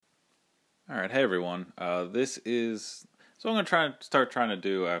All right, hey everyone. This is so I'm gonna start trying to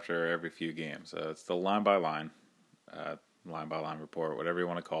do after every few games. It's the line by line report, whatever you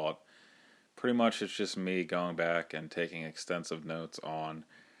want to call it. Pretty much, it's just me going back and taking extensive notes on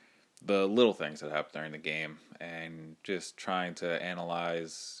the little things that happen during the game, and just trying to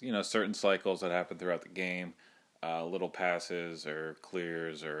analyze, certain cycles that happen throughout the game, little passes or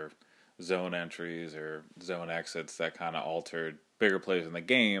clears or zone entries or zone exits that kind of altered bigger plays in the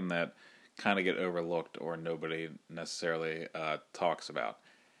game that kind of get overlooked or nobody necessarily talks about.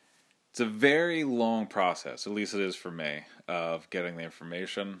 It's a very long process, at least it is for me, of getting the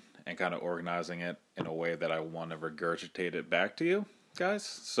information and kind of organizing it in a way that I want to regurgitate it back to you guys.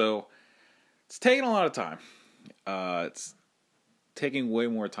 So it's taking a lot of time. It's taking way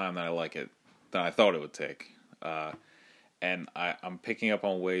more time than I thought it would take. And I'm picking up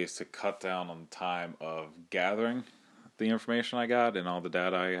on ways to cut down on the time of gathering the information I got and all the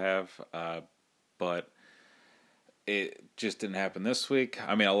data I have, but it just didn't happen this week.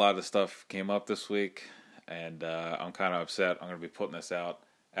 I mean, a lot of stuff came up this week, and I'm kind of upset. I'm going to be putting this out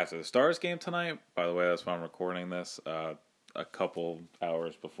after the Stars game tonight. By the way, that's why I'm recording this, a couple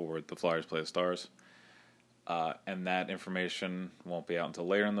hours before the Flyers play the Stars. And that information won't be out until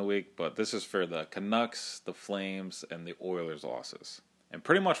later in the week, but this is for the Canucks, the Flames, and the Oilers losses. And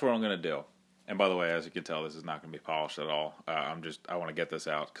pretty much what I'm going to do. And by the way, as you can tell, this is not going to be polished at all. I want to get this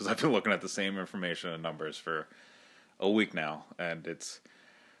out because I've been looking at the same information and numbers for a week now, and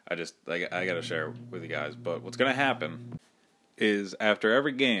I got to share it with you guys. But what's going to happen is after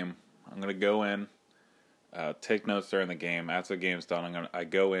every game, I'm going to go in, take notes during the game. After the game's done, I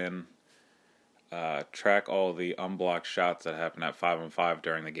go in, track all the unblocked shots that happened at 5-on-5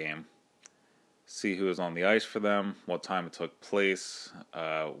 during the game. See who was on the ice for them, what time it took place,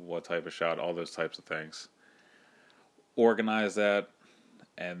 what type of shot, all those types of things. Organize that,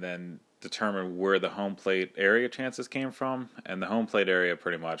 and then determine where the home plate area chances came from. And the home plate area,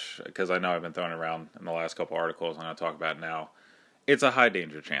 pretty much, because I know I've been throwing around in the last couple articles I'm going to talk about now, it's a high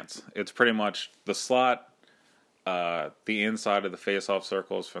danger chance. It's pretty much the slot, the inside of the face-off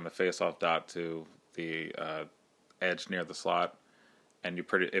circles from the face-off dot to the edge near the slot. And it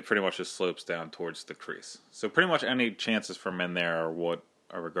pretty much just slopes down towards the crease. So pretty much any chances from in there are what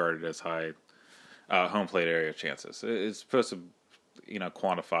are regarded as high home plate area chances. It's supposed to,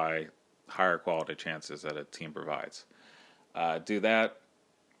 quantify higher quality chances that a team provides. Do that,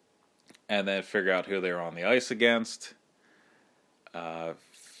 and then figure out who they're on the ice against.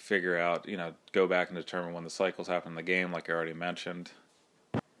 Figure out, go back and determine when the cycles happen in the game, like I already mentioned.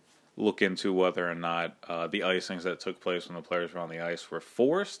 Look into whether or not the icings that took place when the players were on the ice were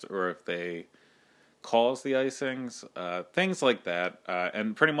forced or if they caused the icings, things like that.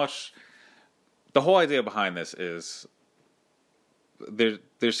 And pretty much the whole idea behind this is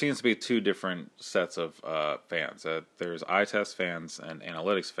there seems to be two different sets of fans. There's eye test fans and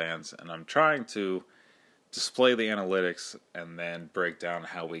analytics fans, and I'm trying to display the analytics and then break down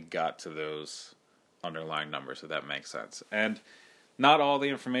how we got to those underlying numbers, if that makes sense. And not all the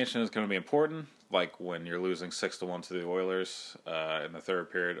information is going to be important, like when you're losing 6-1 to the Oilers in the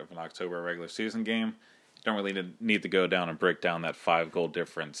third period of an October regular season game. You don't really need to go down and break down that 5-goal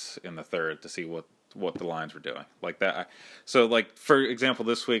difference in the third to see what the lines were doing. Like that. So, like, for example,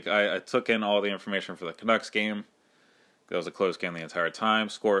 this week I took in all the information for the Canucks game. That was a close game the entire time.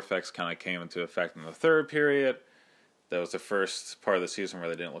 Score effects kind of came into effect in the third period. That was the first part of the season where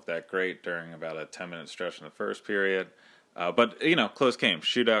they didn't look that great during about a 10-minute stretch in the first period. But, close game.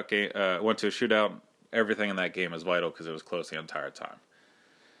 Shootout game. Went to a shootout. Everything in that game is vital because it was close the entire time.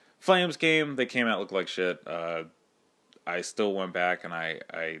 Flames game, they came out looked like shit. I still went back and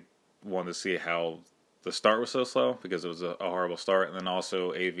I wanted to see how the start was so slow because it was a horrible start. And then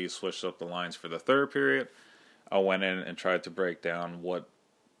also AV switched up the lines for the third period. I went in and tried to break down what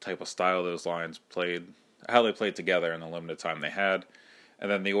type of style those lines played, how they played together in the limited time they had. And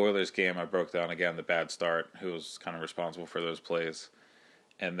then the Oilers game, I broke down again the bad start, who was kind of responsible for those plays.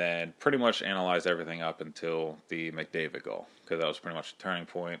 And then pretty much analyzed everything up until the McDavid goal, because that was pretty much a turning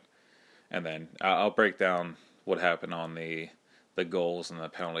point. And then I'll break down what happened on the goals and the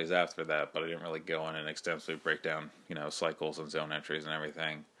penalties after that, but I didn't really go in and extensively break down, cycles and zone entries and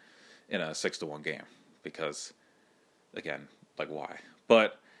everything in a 6-1 game. Because, again, like, why?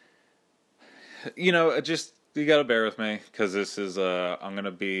 But, just... You gotta bear with me, because this is, I'm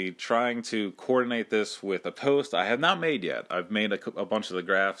gonna be trying to coordinate this with a post I have not made yet. I've made a bunch of the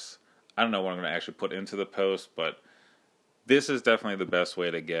graphs. I don't know what I'm gonna actually put into the post, but this is definitely the best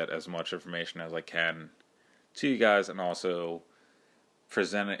way to get as much information as I can to you guys, and also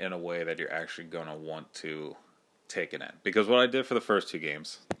present it in a way that you're actually gonna want to take it in. Because what I did for the first two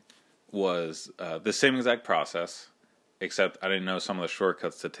games was the same exact process, except I didn't know some of the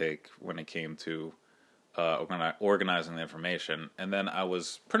shortcuts to take when it came to organizing the information. And then I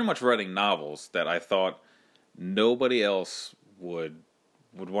was pretty much writing novels that I thought nobody else would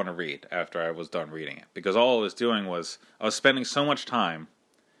want to read after I was done reading it. Because all I was doing was, I was spending so much time.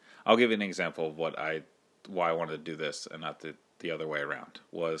 I'll give you an example of why I wanted to do this and not the other way around.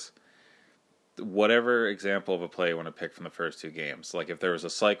 Was whatever example of a play you want to pick from the first two games. Like if there was a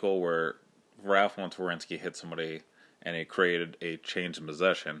cycle where Ralph Twarynski hit somebody and it created a change in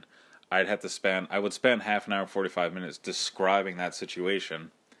possession, I would spend half an hour, 45 minutes describing that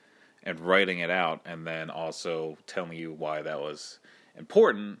situation and writing it out, and then also telling you why that was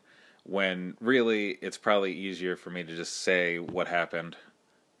important, when really it's probably easier for me to just say what happened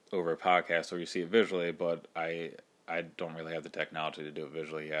over a podcast or you see it visually, but I don't really have the technology to do it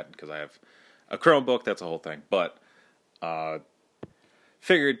visually yet because I have a Chromebook. That's a whole thing. But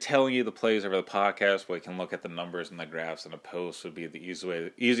figured telling you the plays over the podcast where you can look at the numbers and the graphs in a post would be the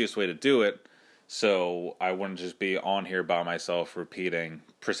easiest way to do it. So I wouldn't just be on here by myself repeating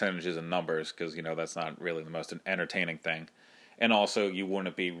percentages and numbers because, that's not really the most entertaining thing. And also you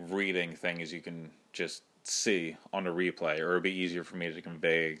wouldn't be reading things you can just see on the replay, or it would be easier for me to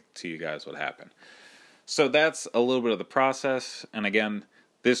convey to you guys what happened. So that's a little bit of the process. And again,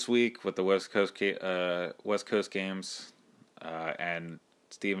 this week with the West Coast games, and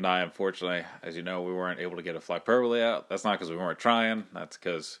Steve and I, unfortunately, as you know, we weren't able to get a Flyperbole out. That's not because we weren't trying. That's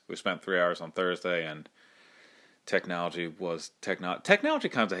because we spent 3 hours on Thursday, and technology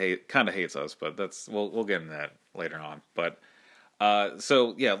kind of hates us. But we'll get into that later on. But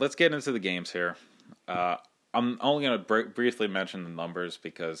so yeah, let's get into the games here. I'm only going to briefly mention the numbers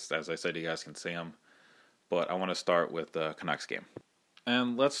because, as I said, you guys can see them. But I want to start with the Canucks game.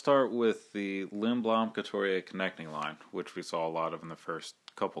 And let's start with the Lindblom-Couturier connecting line, which we saw a lot of in the first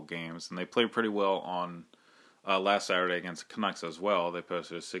couple games. And they played pretty well on last Saturday against the Canucks as well. They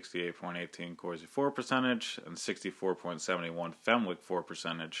posted a 68.18 Corsi for percentage and 64.71 Fenwick for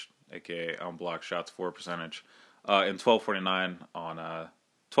percentage, aka unblocked shots for percentage, in 12:49 on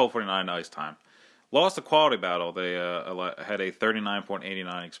 12:49 ice time. Lost the quality battle. They had a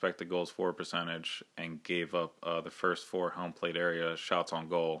 39.89 expected goals for percentage and gave up the first 4 home plate area shots on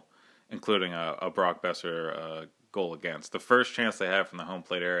goal, including a Brock Boeser goal against. The first chance they had from the home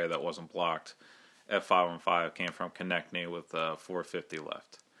plate area that wasn't blocked at 5-on-5 came from Konechny with 4:50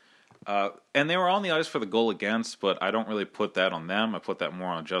 left. And they were on the ice for the goal against, but I don't really put that on them. I put that more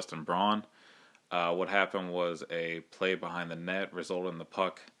on Justin Braun. What happened was a play behind the net resulted in the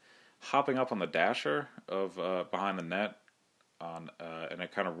puck hopping up on the dasher of behind the net, and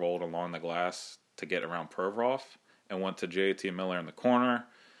it kind of rolled along the glass to get around Provorov and went to J.T. Miller in the corner.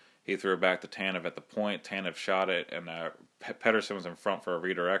 He threw it back to Tanev at the point. Tanev shot it, and Pettersson was in front for a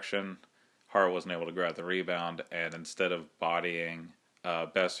redirection. Hart wasn't able to grab the rebound, and instead of bodying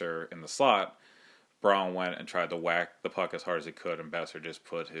Boeser in the slot, Braun went and tried to whack the puck as hard as he could, and Boeser just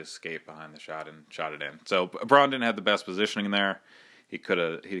put his skate behind the shot and shot it in. So Braun didn't have the best positioning there. He could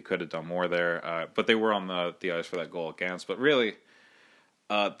have done more there, but they were on the ice for that goal against. But really,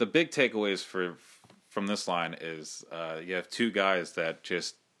 the big takeaways from this line is you have 2 guys that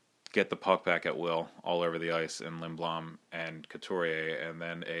just get the puck back at will all over the ice in Lindblom and Couturier, and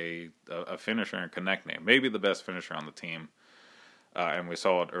then a finisher in Konechny, maybe the best finisher on the team. And we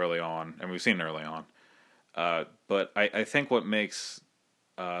saw it early on, and we've seen it early on. But I think what makes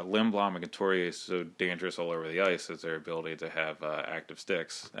Lindblom and Couturier is so dangerous all over the ice is their ability to have active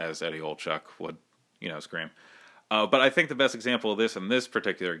sticks, as Eddie Olczyk would, scream. But I think the best example of this in this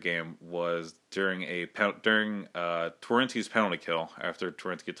particular game was during Twarynski's penalty kill, after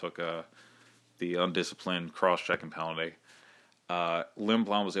Twarynski took the undisciplined cross-checking penalty.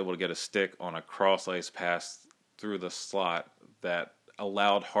 Lindblom was able to get a stick on a cross-ice pass through the slot that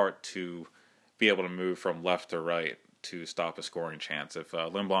allowed Hart to be able to move from left to right to stop a scoring chance. If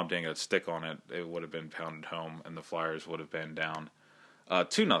Lindblom didn't get a stick on it, it would have been pounded home, and the Flyers would have been down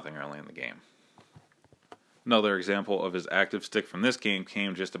 2-0 early in the game. Another example of his active stick from this game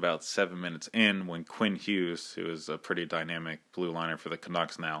came just about 7 minutes in when Quinn Hughes, who is a pretty dynamic blue liner for the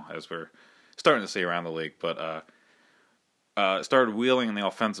Canucks now, as we're starting to see around the league, but started wheeling in the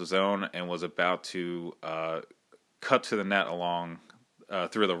offensive zone and was about to cut to the net along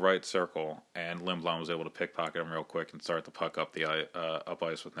through the right circle, and Lindblom was able to pickpocket him real quick and start the puck up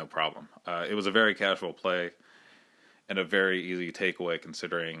ice with no problem. It was a very casual play and a very easy takeaway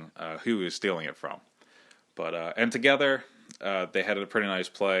considering who he was stealing it from. But and together they had a pretty nice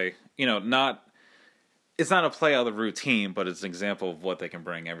play. It's not a play out of the routine, but it's an example of what they can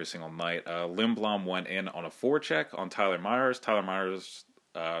bring every single night. Lindblom went in on a forecheck on Tyler Myers. Tyler Myers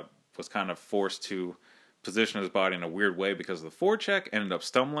was kind of forced to position his body in a weird way because of the forecheck, ended up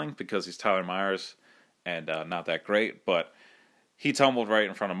stumbling because he's Tyler Myers and not that great, but he tumbled right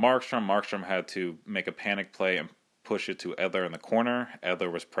in front of Markstrom. Markstrom had to make a panic play and push it to Edler in the corner.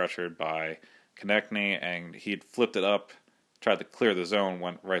 Edler was pressured by Konechny, and he'd flipped it up, tried to clear the zone,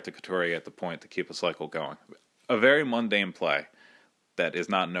 went right to Couturier at the point to keep a cycle going. A very mundane play that is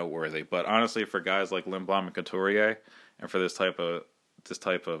not noteworthy, but honestly, for guys like Lindblom and Couturier, and for this type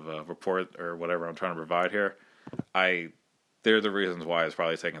of report or whatever I'm trying to provide here, they're the reasons why it's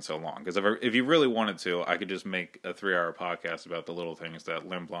probably taking so long. Because if you really wanted to, I could just make a 3-hour podcast about the little things that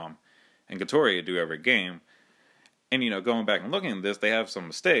Lindblom and Couturier do every game. And, going back and looking at this, they have some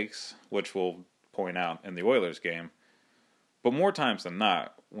mistakes, which we'll point out in the Oilers game. But more times than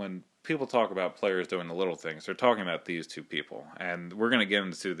not, when people talk about players doing the little things, they're talking about these two people. And we're going to get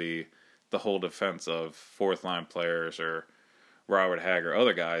into the whole defense of fourth-line players or Robert Hagg or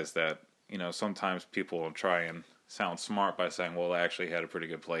other guys that, sometimes people will try and sound smart by saying, well, they actually had a pretty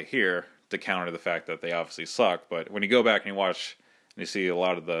good play here to counter the fact that they obviously suck. But when you go back and you watch and you see a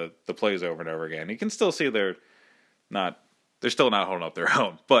lot of the plays over and over again, you can still see they're still not holding up their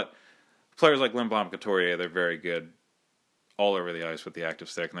own. But players like Lindblom, Couturier, they're very good all over the ice with the active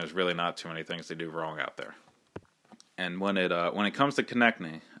stick, and there's really not too many things they do wrong out there. And when it comes to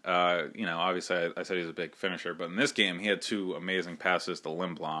Konechny, obviously I said he's a big finisher, but in this game he had 2 amazing passes to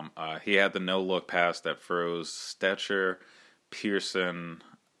Lindblom. He had the no-look pass that froze Stetcher, Pearson,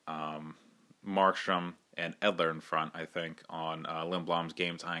 Markstrom, and Edler in front, I think, on Lindblom's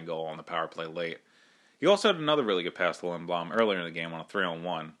game-tying goal on the power play late. He also had another really good pass to Lindblom earlier in the game on a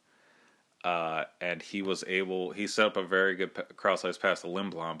 3-on-1. And he set up a very good cross-ice pass to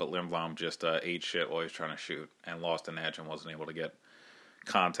Lindblom, but Lindblom just ate shit while he was trying to shoot and lost an edge and wasn't able to get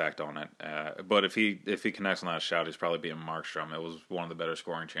contact on it. But if he connects on that shot, he's probably beating Markstrom. It was one of the better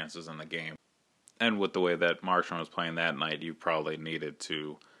scoring chances in the game. And with the way that Markstrom was playing that night, you probably needed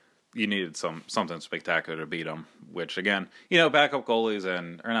something spectacular to beat him, which again, backup goalies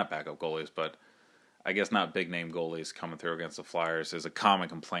or not backup goalies, but I guess not big-name goalies coming through against the Flyers is a common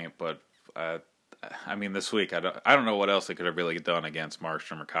complaint, but this week, I don't know what else they could have really done against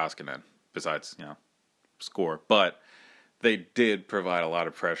Markstrom or Koskinen besides, score. But they did provide a lot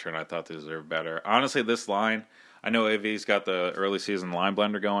of pressure, and I thought they deserved better. Honestly, this line, I know AV's got the early season line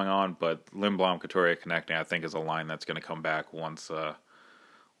blender going on, but Lindblom, Couturier, Konechny, I think is a line that's going to come back once the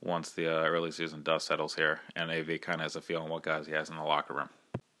early season dust settles here, and AV kind of has a feel on what guys he has in the locker room.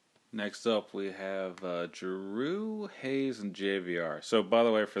 Next up, we have Giroux, Hayes, and JVR. So, by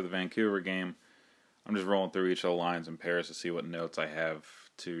the way, for the Vancouver game, I'm just rolling through each of the lines in pairs to see what notes I have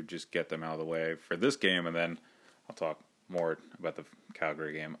to just get them out of the way for this game, and then I'll talk more about the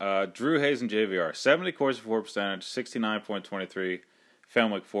Calgary game. Giroux, Hayes, and JVR. 70 Corsi for percentage, 69.23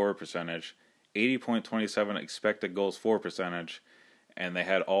 Fenwick forward percentage, 80.27 expected goals for percentage, and they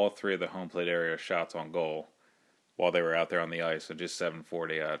had all 3 of the home plate area shots on goal while they were out there on the ice, so just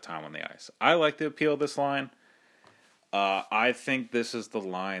 740 time on the ice. I like the appeal of this line. I think this is a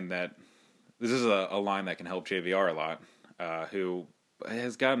line that can help JVR a lot, who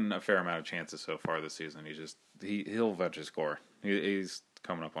has gotten a fair amount of chances so far this season. He'll eventually score. He's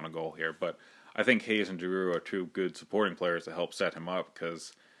coming up on a goal here, but I think Hayes and Giroux are 2 good supporting players to help set him up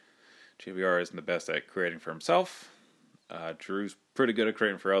because JVR isn't the best at creating for himself. Giroux's pretty good at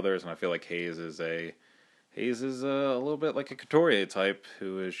creating for others, and I feel like Hayes is a little bit like a Couturier type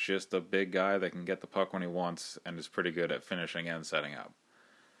who is just a big guy that can get the puck when he wants and is pretty good at finishing and setting up.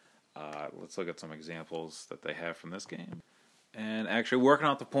 Let's look at some examples that they have from this game. And actually, working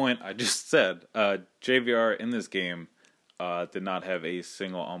out the point I just said, JVR in this game did not have a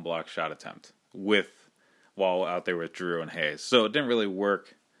single unblocked shot attempt while out there with Giroux and Hayes. So it didn't really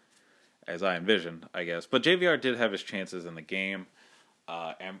work as I envisioned, I guess. But JVR did have his chances in the game.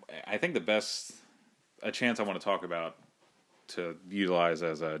 And I think a chance I want to talk about to utilize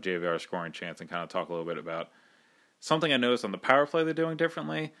as a JVR scoring chance and kind of talk a little bit about something I noticed on the power play they're doing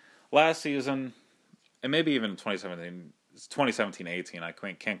differently. Last season, and maybe even 2017-18, I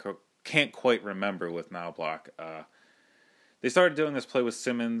can't quite remember with Knobloch. They started doing this play with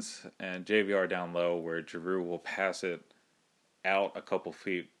Simmons and JVR down low where Giroux will pass it out a couple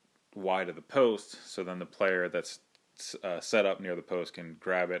feet wide of the post, so then the player that's set up near the post can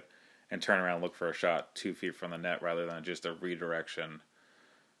grab it and turn around and look for a shot 2 feet from the net rather than just a redirection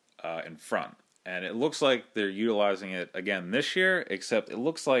in front. And it looks like they're utilizing it again this year, except it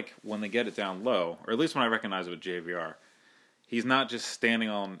looks like when they get it down low, or at least when I recognize it with JVR, he's not just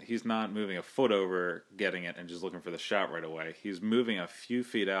he's not moving a foot over, getting it, and just looking for the shot right away. He's moving a few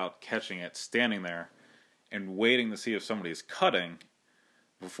feet out, catching it, standing there, and waiting to see if somebody's cutting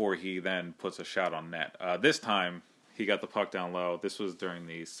before he then puts a shot on net. This time, he got the puck down low. This was during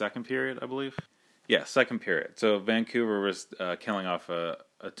the second period, I believe. Yeah, second period. So Vancouver was killing off a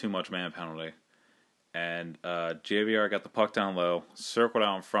too much man penalty. And JVR got the puck down low, circled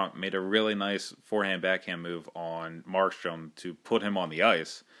out in front, made a really nice forehand-backhand move on Markstrom to put him on the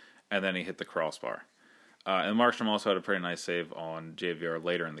ice, and then he hit the crossbar. And Markstrom also had a pretty nice save on JVR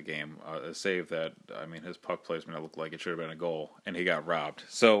later in the game. A save that, I mean, his puck placement looked like it should have been a goal, and he got robbed.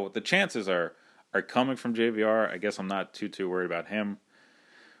 So the chances are coming from JVR. I guess I'm not too worried about him.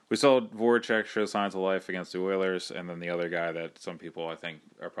 We saw Voracek show signs of life against the Oilers, and then the other guy that some people I think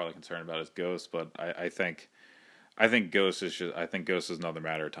are probably concerned about is Ghost. But I think Ghost is another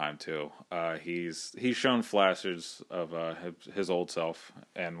matter of time too. He's shown flashes of his old self,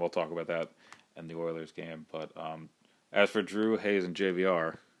 and we'll talk about that in the Oilers game. But as for Drew, Hayes, and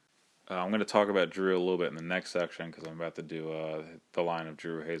JVR, I'm going to talk about Drew a little bit in the next section because I'm about to do the line of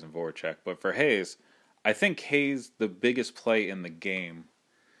Drew, Hayes, and Voracek. But for Hayes, I think Hayes, the biggest play in the game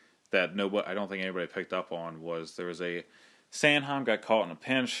that I don't think anybody picked up on was there was a Sanheim got caught in a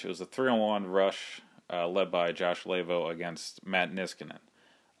pinch. It was a 3-on-1 rush led by Josh Leivo against Matt Niskanen.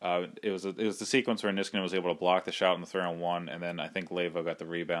 It was the sequence where Niskanen was able to block the shot in the 3-on-1, and then I think Leivo got the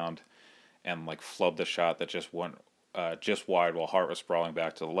rebound and flubbed the shot that just went just wide while Hart was sprawling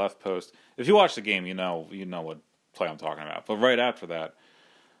back to the left post. If you watch the game, you know what play I'm talking about. But right after that,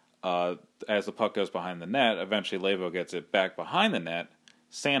 as the puck goes behind the net, eventually Leivo gets it back behind the net.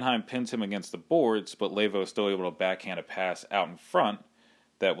 Sanheim pins him against the boards, but Leivo is still able to backhand a pass out in front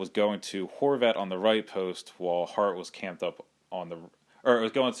that was going to Horvat on the right post while Hart was camped up it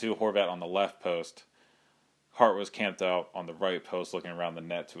was going to Horvat on the left post. Hart was camped out on the right post looking around the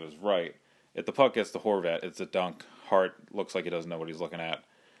net to his right. If the puck gets to Horvat, it's a dunk. Hart looks like he doesn't know what he's looking at.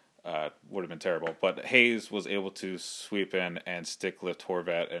 Would have been terrible. But Hayes was able to sweep in and stick lift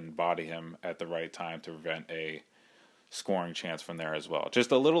Horvat and body him at the right time to prevent a scoring chance from there as well.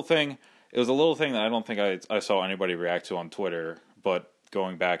 Just a little thing. It was a little thing that I don't think I saw anybody react to on Twitter, but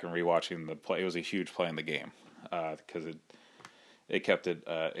going back and rewatching the play, it was a huge play in the game because it kept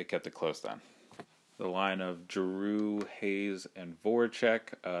it close then. The line of Giroux, Hayes, and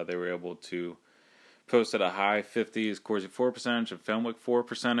Voracek, they were able to post at a high 50s Corsi 4 percentage and Fenwick 4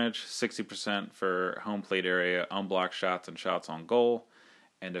 percentage, 60% for home plate area, unblocked shots and shots on goal,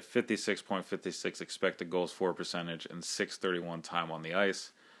 and a 56.56 expected goals for percentage and 6:31 time on the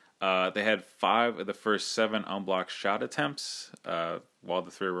ice. They had 5 of the first 7 unblocked shot attempts while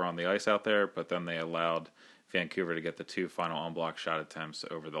the 3 were on the ice out there, but then they allowed Vancouver to get the 2 final unblocked shot attempts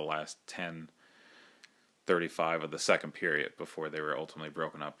over the last 10:35 of the second period before they were ultimately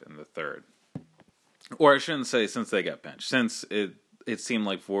broken up in the third. Or I shouldn't say since they got benched, since it seemed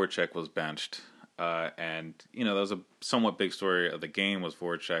like Voracek was benched. And, that was a somewhat big story of the game was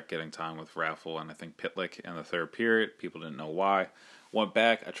Voracek getting time with Raffle and I think Pitlick in the third period. People didn't know why. Went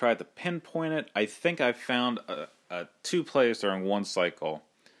back. I tried to pinpoint it. I think I found 2 plays during one cycle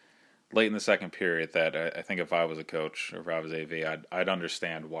late in the second period that I think if I was a coach or if I was AV, I'd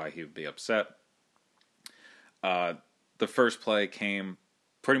understand why he would be upset. The first play came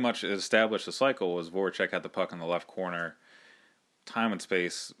pretty much established the cycle was Voracek had the puck in the left corner. Time and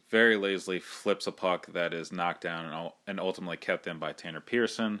space, very lazily flips a puck that is knocked down and ultimately kept in by Tanner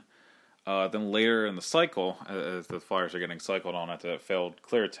Pearson. Then later in the cycle, as the Flyers are getting cycled on after that failed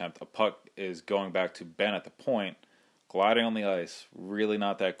clear attempt, a puck is going back to Ben at the point, gliding on the ice, really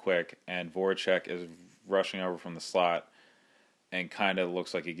not that quick, and Voracek is rushing over from the slot and kind of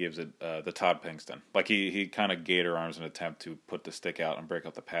looks like he gives it the Todd Pinkston. Like he kind of gator arms an attempt to put the stick out and break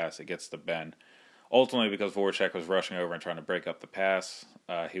up the pass. It gets to Ben. Ultimately, because Voracek was rushing over and trying to break up the pass,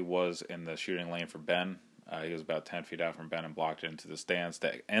 he was in the shooting lane for Ben. He was about 10 feet out from Ben and blocked it into the stands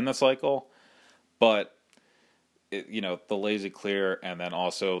to end the cycle. But, the lazy clear and then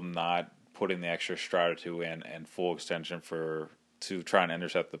also not putting the extra stride or 2 in and full extension to try and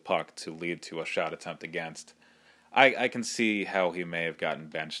intercept the puck to lead to a shot attempt against. I can see how he may have gotten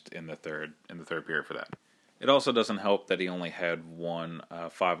benched in the third period for that. It also doesn't help that he only had one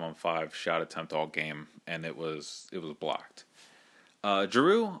 5-on-5 shot attempt all game, and it was blocked.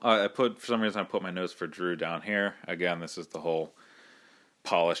 Giroux, for some reason I put my notes for Giroux down here. Again, this is the whole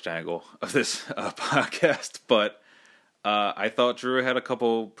polished angle of this podcast, but I thought Giroux had a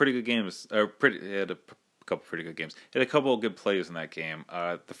couple pretty good games. He had a couple pretty good games. He had a couple of good plays in that game.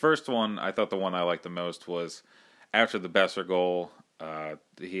 The first one, I thought the one I liked the most was after the Besser goal.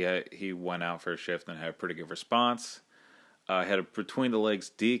 He went out for a shift and had a pretty good response. Had a between the legs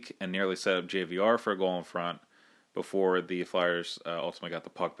deke and nearly set up JVR for a goal in front, before the Flyers ultimately got the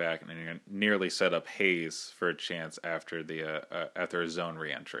puck back and nearly set up Hayes for a chance after after a zone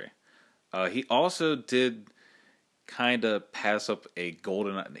reentry. He also did kind of pass up a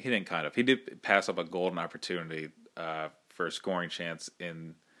golden. He didn't kind of. He did pass up a golden opportunity for a scoring chance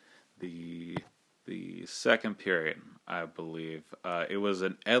in the second period, I believe. It was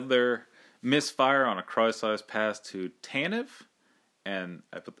an Edler misfire on a cross-sized pass to Tanev, and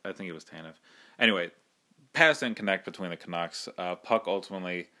I think it was Tanev. Anyway, pass didn't connect between the Canucks. Puck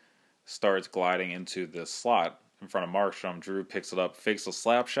ultimately starts gliding into the slot in front of Markstrom. Drew picks it up, fakes a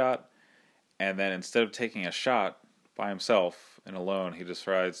slap shot, and then instead of taking a shot by himself and alone, he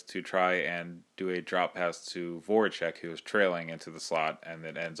decides to try and do a drop pass to Voracek, who was trailing into the slot, and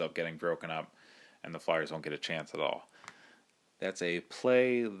it ends up getting broken up, and the Flyers don't get a chance at all. That's a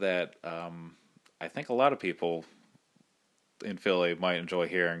play that I think a lot of people in Philly might enjoy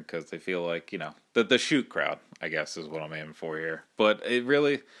hearing because they feel like, the shoot crowd, I guess, is what I'm aiming for here. But it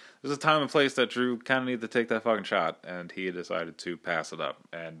really, there's a time and place that Drew kind of needed to take that fucking shot, and he decided to pass it up.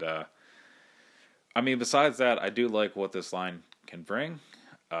 And, besides that, I do like what this line can bring.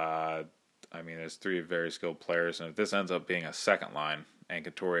 There's three very skilled players, and if this ends up being a second line, and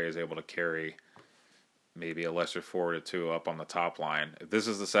Couturier is able to carry maybe a lesser forward or two up on the top line. If this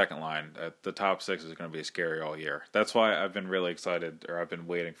is the second line, the top six is going to be scary all year. That's why I've been really excited, or I've been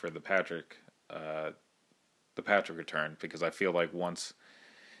waiting for the Patrick return, because I feel like once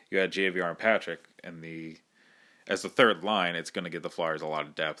you had JVR and Patrick as the third line, it's going to give the Flyers a lot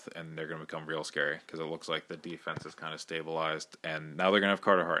of depth, and they're going to become real scary because it looks like the defense is kind of stabilized, and now they're going to have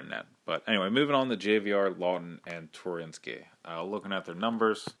Carter Hart in net. But anyway, moving on to JVR, Laughton, and Twarynski. Looking at their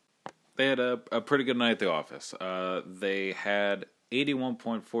numbers, they had a pretty good night at the office. They had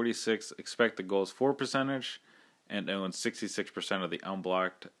 81.46 expected goals for percentage and owned 66% of the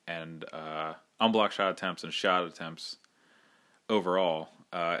unblocked shot attempts and shot attempts overall.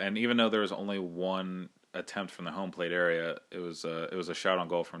 And even though there was only one attempt from the home plate area, it was a shot on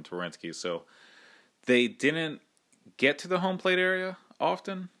goal from Twarynski. So they didn't get to the home plate area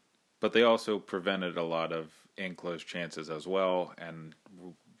often, but they also prevented a lot of in-close chances as well, and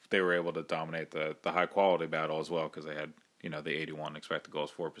they were able to dominate the high-quality battle as well because they had, the 81 expected goals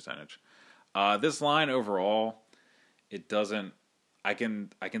for percentage. This line overall, it doesn't... I can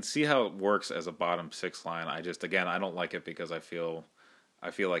see how it works as a bottom six line. I don't like it because I feel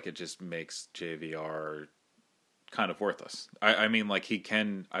like it just makes JVR kind of worthless. I feel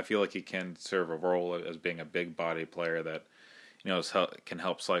like he can serve a role as being a big body player that, can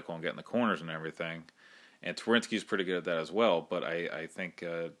help cycle and get in the corners and everything. And Twarynski's pretty good at that as well, but I think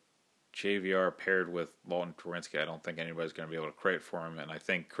JVR paired with Laughton Twarynski, I don't think anybody's going to be able to create for him, and I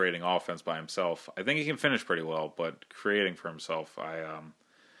think creating offense by himself, I think he can finish pretty well, but creating for himself, I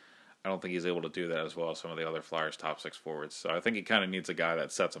don't think he's able to do that as well as some of the other Flyers' top six forwards. So I think he kind of needs a guy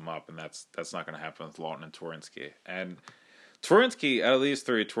that sets him up, and that's not going to happen with Laughton and Twarynski. And Twarynski, out of these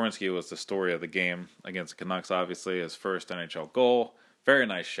three, Twarynski was the story of the game against the Canucks, obviously, his first NHL goal. Very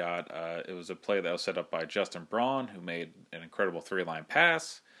nice shot. It was a play that was set up by Justin Braun, who made an incredible three-line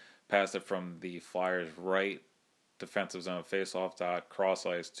pass. Passed it from the Flyers' right defensive zone faceoff dot, cross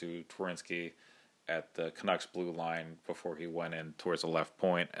ice to Twarynski at the Canucks blue line before he went in towards the left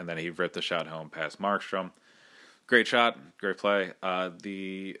point, and then he ripped the shot home past Markstrom. Great shot, great play.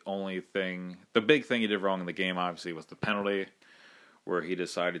 The big thing he did wrong in the game, obviously, was the penalty, where he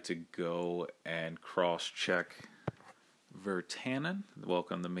decided to go and cross-check Virtanen.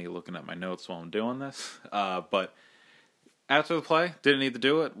 Welcome to me looking at my notes while I'm doing this. But after the play, didn't need to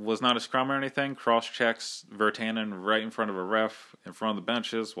do it. Was not a scrum or anything. Cross-checks Virtanen right in front of a ref, in front of the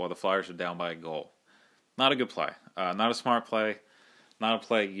benches, while the Flyers are down by a goal. Not a good play. Not a smart play. Not a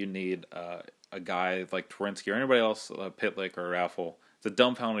play you need a guy like Twarynski or anybody else, Pitlick or Raffle. It's a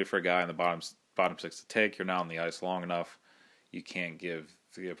dumb penalty for a guy in the bottom six to take. You're not on the ice long enough. You can't give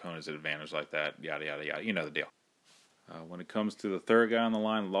the opponents an advantage like that. Yada, yada, yada. You know the deal. When it comes to the third guy on the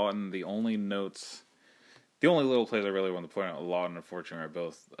line, Laughton, the only little plays I really want to point out, Laughton, unfortunately, are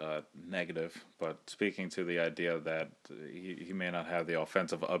both negative. But speaking to the idea that he may not have the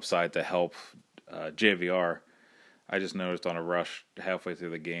offensive upside to help JVR, I just noticed on a rush halfway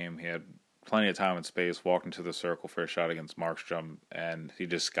through the game, he had plenty of time and space, walked into the circle for a shot against Markstrom, and he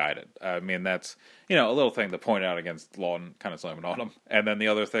just skied it. That's a little thing to point out against Laughton, kind of slamming on him. And then the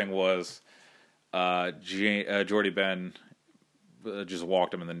other thing was Jordy Ben just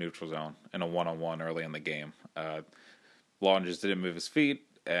walked him in the neutral zone in a one-on-one early in the game. Laughton just didn't move his feet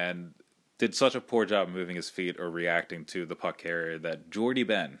and did such a poor job moving his feet or reacting to the puck carrier that Jordy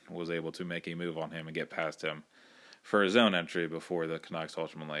Ben was able to make a move on him and get past him for a zone entry before the Canucks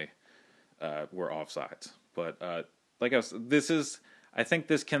ultimately were offsides. But like I think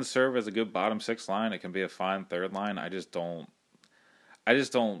this can serve as a good bottom six line. It can be a fine third line. I just don't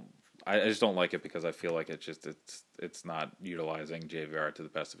like it because I feel like it's not utilizing JVR to the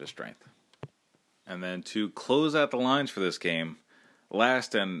best of his strength. And then to close out the lines for this game,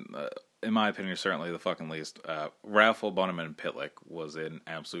 last and in my opinion certainly the fucking least, Raffl, Bunnaman, and Pitlick was an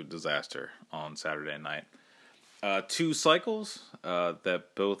absolute disaster on Saturday night. 2 cycles that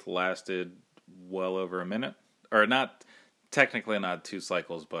both lasted well over a minute, or not technically not 2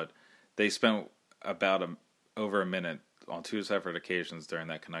 cycles, but they spent about over a minute on 2 separate occasions during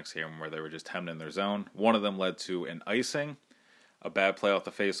that Canucks game where they were just hemmed in their zone. One of them led to an icing, a bad play off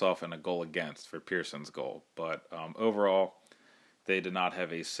the faceoff, and a goal against for Pearson's goal. But overall, they did not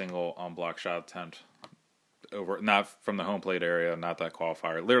have a single unblocked shot attempt not from the home plate area, not that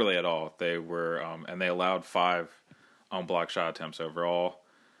qualifier, literally at all. They were, and they allowed 5 unblocked shot attempts overall.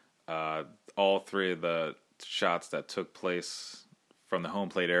 All 3 of the shots that took place from the home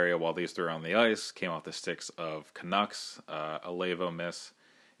plate area while these 3 were on the ice came off the sticks of Canucks. A Levo miss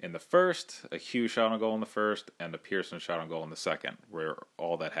in the first, a Hughes shot on goal in the first, and a Pearson shot on goal in the second, where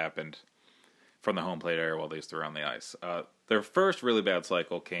all that happened from the home plate area while these 3 were on the ice. Their first really bad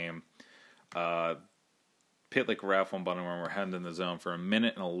cycle came. Pitlick, Raffl, and Bunnaman were hemmed in the zone for 1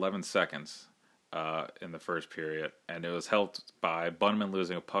 minute and 11 seconds in the first period, and it was helped by Bunnaman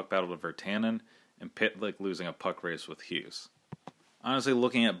losing a puck battle to Virtanen and Pitlick losing a puck race with Hughes. Honestly,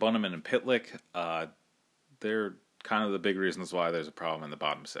 looking at Bunnaman and Pitlick, they're kind of the big reasons why there's a problem in the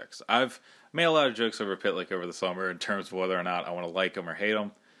bottom 6. I've made a lot of jokes over Pitlick over the summer in terms of whether or not I want to like him or hate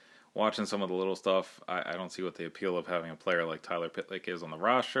him. Watching some of the little stuff, I don't see what the appeal of having a player like Tyler Pitlick is on the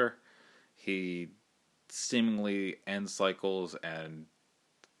roster. He seemingly ends cycles and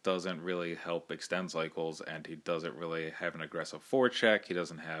doesn't really help extend cycles, and he doesn't really have an aggressive forecheck. He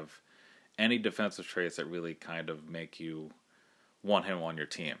doesn't have any defensive traits that really kind of make you want him on your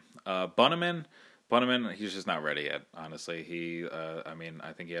team. Bunnaman, he's just not ready yet, honestly.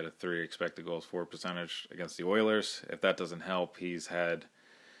 I think he had a 3 expected goals for percentage against the Oilers. If that doesn't help, he's had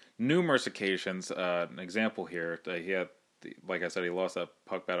numerous occasions. An example here, he had, like I said, he lost that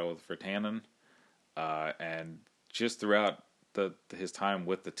puck battle with Virtanen, and just throughout his time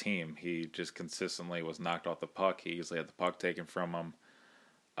with the team, he just consistently was knocked off the puck. He usually had the puck taken from him,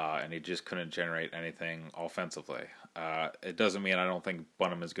 and he just couldn't generate anything offensively. It doesn't mean I don't think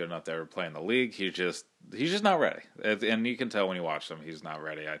Bunnaman is good enough to ever play in the league. He's just not ready, and you can tell when you watch him, he's not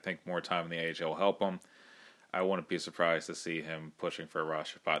ready. I think more time in the AHL will help him. I wouldn't be surprised to see him pushing for a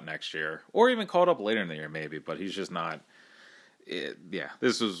roster spot next year, or even called up later in the year, maybe. But he's just not.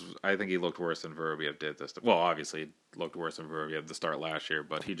 I think he looked worse than Vorobiev did this. Well, obviously, he looked worse than Vorobiev at the start last year,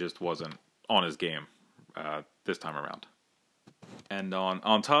 but he just wasn't on his game this time around. And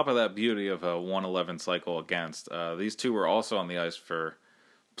on top of that beauty of a 111 cycle against, these 2 were also on the ice for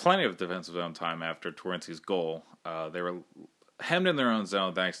plenty of defensive zone time after Twarynski's goal. They were hemmed in their own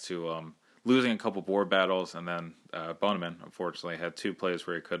zone thanks to losing a couple board battles, and then Bunnaman, unfortunately, had 2 plays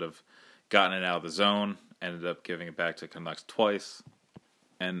where he could have gotten it out of the zone, ended up giving it back to Canucks twice.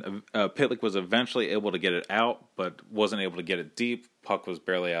 And Pitlick was eventually able to get it out, but wasn't able to get it deep. Puck was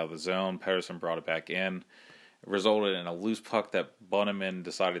barely out of the zone. Pettersson brought it back in. It resulted in a loose puck that Bunnaman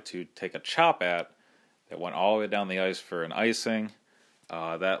decided to take a chop at that went all the way down the ice for an icing.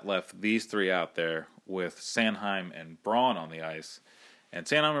 That left these 3 out there with Sanheim and Braun on the ice. And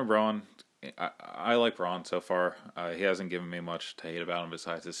Sanheim and Braun, I like Braun so far. He hasn't given me much to hate about him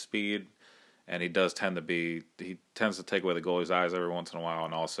besides his speed. And he tends to take away the goalie's eyes every once in a while,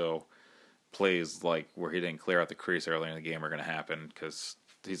 and also plays like where he didn't clear out the crease earlier in the game are going to happen because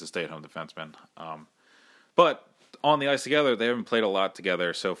he's a stay-at-home defenseman. But on the ice together, they haven't played a lot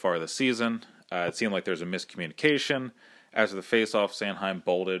together so far this season. It seemed like there's a miscommunication. After the face-off, Sanheim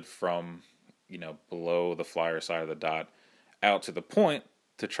bolted from below the Flyer side of the dot out to the point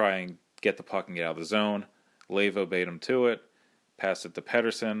to try and get the puck and get out of the zone. Levo bait him to it, passed it to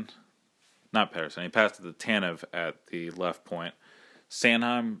Pettersson. Not Pettersson, he passed it to Tanev at the left point.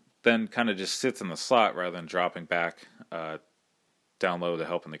 Sanheim then kind of just sits in the slot rather than dropping back down low to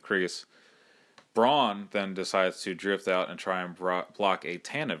help in the crease. Braun then decides to drift out and try and block a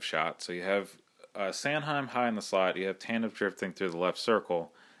Tanev shot. So you have Sanheim high in the slot, you have Tanev drifting through the left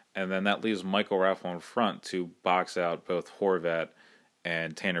circle, and then that leaves Michael Raffl in front to box out both Horvat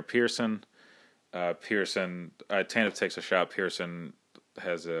and Tanner Pearson. Tanev takes a shot. Pearson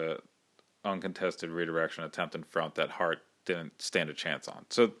has a uncontested redirection attempt in front that Hart didn't stand a chance on.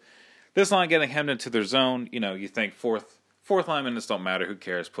 So this line getting hemmed into their zone, you think fourth line minutes don't matter. Who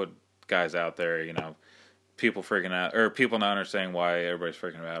cares? Put guys out there, people freaking out, or people not understanding why everybody's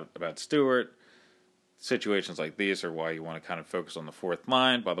freaking out about Stewart. situations like these are why you want to kind of focus on the fourth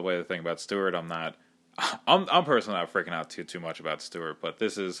line. By the way, the thing about Stewart, I'm personally not freaking out too much about Stewart, but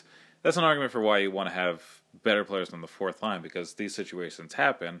that's an argument for why you want to have better players on the fourth line, because these situations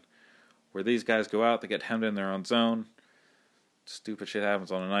happen where these guys go out, they get hemmed in their own zone, stupid shit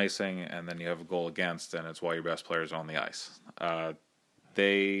happens on an icing, and then you have a goal against, and it's why your best players are on the ice. I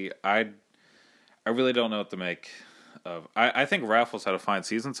really don't know what to make of. I think Raffles had a fine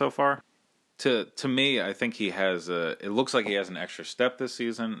season so far. To me, I think it looks like he has an extra step this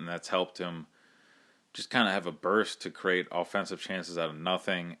season, and that's helped him just kind of have a burst to create offensive chances out of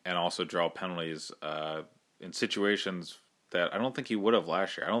nothing, and also draw penalties in situations that I don't think he would have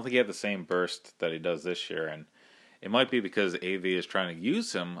last year. I don't think he had the same burst that he does this year, and it might be because AV is trying to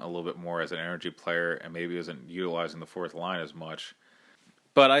use him a little bit more as an energy player, and maybe isn't utilizing the fourth line as much.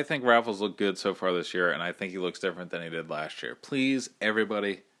 But I think Raffles looked good so far this year, and I think he looks different than he did last year. Please,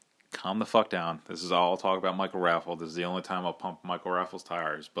 everybody, calm the fuck down. This is all I'll talk about Michael Raffles. This is the only time I'll pump Michael Raffles'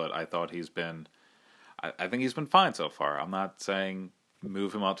 tires, but I think he's been fine so far. I'm not saying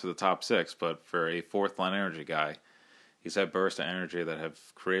move him up to the top 6, but for a fourth line energy guy, he's had bursts of energy that have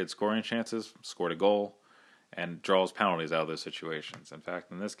created scoring chances, scored a goal, and draws penalties out of those situations. In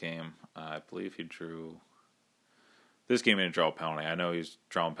fact, in this game, I believe he drew. This game he didn't draw a penalty. I know he's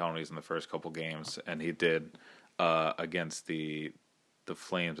drawn penalties in the first couple games, and he did against the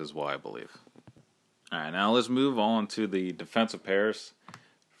Flames as well, I believe. All right, now let's move on to the defensive pairs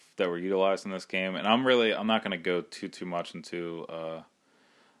that were utilized in this game, and I'm not going to go too much into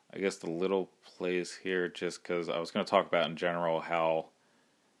I guess the little plays here, just because I was going to talk about in general how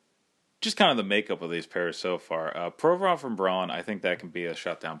just kind of the makeup of these pairs so far. Provorov and Braun, I think that can be a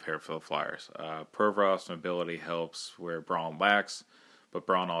shutdown pair for the Flyers. Provorov's mobility helps where Braun lacks, but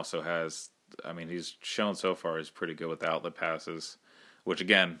Braun also he's shown so far he's pretty good with outlet passes, which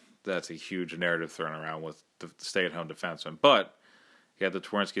again, that's a huge narrative thrown around with the stay-at-home defenseman. But he had the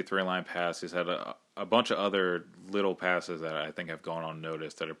Twarynski 3-line pass. He's had a bunch of other little passes that I think have gone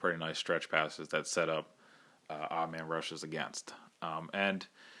unnoticed that are pretty nice stretch passes that set up odd man rushes against. And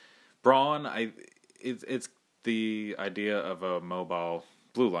Braun, it's the idea of a mobile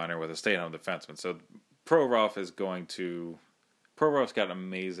blue liner with a stay-at-home defenseman. So Provorov's got an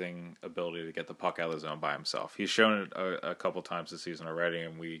amazing ability to get the puck out of the zone by himself. He's shown it a couple times this season already,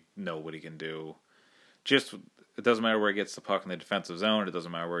 and we know what he can do. It doesn't matter where he gets the puck in the defensive zone. It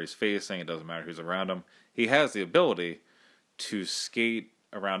doesn't matter where he's facing. It doesn't matter who's around him. He has the ability to skate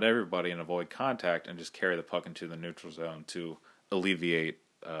around everybody and avoid contact and just carry the puck into the neutral zone to alleviate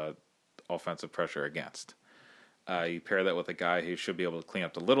offensive pressure against. You pair that with a guy who should be able to clean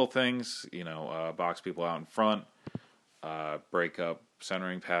up the little things, box people out in front, break up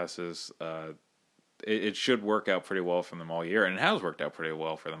centering passes. It should work out pretty well for them all year, and it has worked out pretty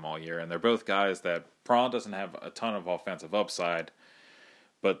well for them all year. And they're both guys that Braun doesn't have a ton of offensive upside,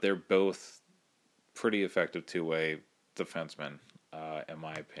 but they're both pretty effective two-way defensemen, in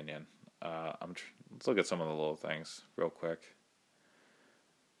my opinion. Let's look at some of the little things real quick.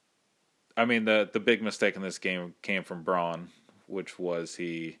 I mean, the big mistake in this game came from Braun, which was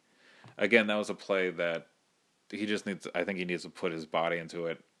that was a play that he needs to put his body into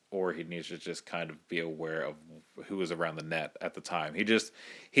it, or he needs to just kind of be aware of who was around the net at the time. He just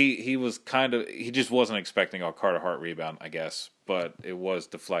wasn't expecting a Carter Hart rebound, I guess, but it was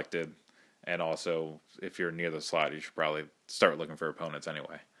deflected. And also, if you're near the slot, you should probably start looking for opponents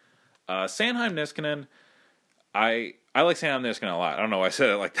anyway. Sanheim-Niskanen, I like Sanheim-Niskanen a lot. I don't know why I said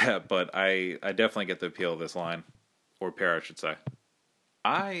it like that, but I definitely get the appeal of this line, or pair, I should say.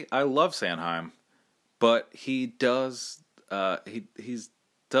 I love Sanheim, but he does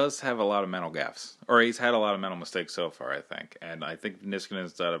have a lot of mental gaffes, or he's had a lot of mental mistakes so far, I think. And I think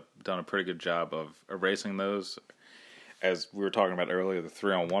Niskanen's done a pretty good job of erasing those. As we were talking about earlier, the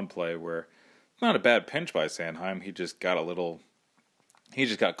 3-on-1 play where not a bad pinch by Sanheim, he just got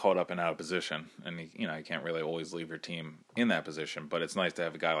caught up and out of position. And you can't really always leave your team in that position, but it's nice to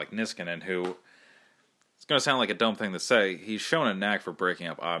have a guy like Niskanen who, it's going to sound like a dumb thing to say, he's shown a knack for breaking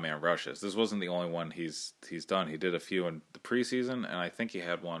up odd man rushes. This wasn't the only one he's done. He did a few in the preseason, and I think he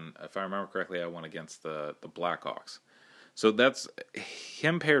had one, if I remember correctly, against the Blackhawks. So that's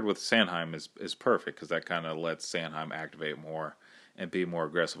him paired with Sanheim is perfect, because that kind of lets Sanheim activate more and be more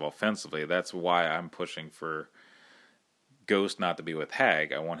aggressive offensively. That's why I'm pushing for Ghost not to be with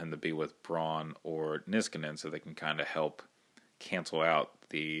Hag. I want him to be with Braun or Niskanen, so they can kind of help cancel out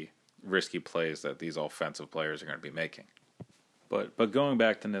the risky plays that these offensive players are going to be making. But going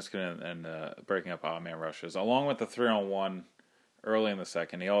back to Niskanen and breaking up odd man rushes, along with the 3-on-1 early in the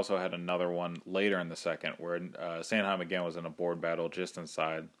second, he also had another one later in the second where Sanheim again was in a board battle just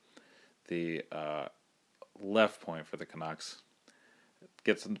inside the left point for the Canucks.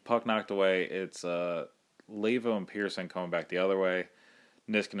 Gets the puck knocked away. It's Levo and Pearson coming back the other way.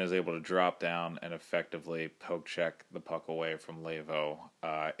 Niskanen is able to drop down and effectively poke check the puck away from Levo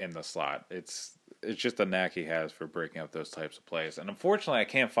in the slot. It's just a knack he has for breaking up those types of plays. And unfortunately, I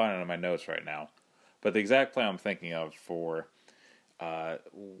can't find it in my notes right now. But the exact play I'm thinking of for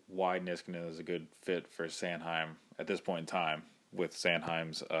why Niskanen is a good fit for Sanheim at this point in time, with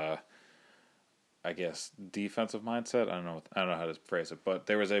Sanheim's, I guess, defensive mindset. I don't know how to phrase it, but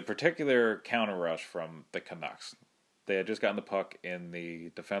there was a particular counter rush from the Canucks. They had just gotten the puck in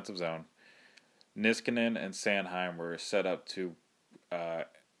the defensive zone. Niskanen and Sanheim were set up to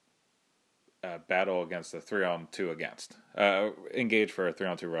battle against the 3-on-2 against. Engage for a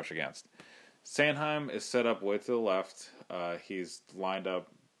 3-on-2 rush against. Sanheim is set up way to the left. He's lined up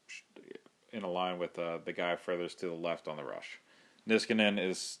in a line with the guy furthest to the left on the rush. Niskanen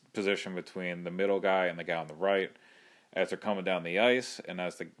is positioned between the middle guy and the guy on the right. As they're coming down the ice, and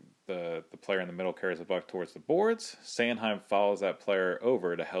as the player in the middle carries the puck towards the boards, Sanheim follows that player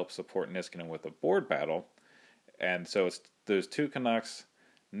over to help support Niskanen with a board battle. And so it's those two Canucks,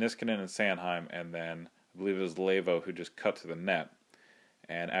 Niskanen and Sanheim, and then I believe it was Levo who just cut to the net.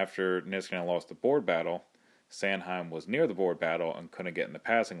 And after Niskanen lost the board battle, Sanheim was near the board battle and couldn't get in the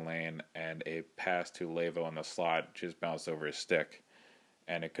passing lane, and a pass to Levo in the slot just bounced over his stick,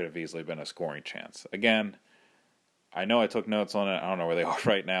 and it could have easily been a scoring chance. Again, I know I took notes on it. I don't know where they are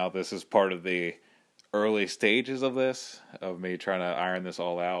right now. This is part of the early stages of this, of me trying to iron this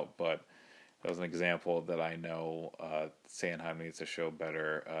all out, but that was an example that I know Sanheim needs to show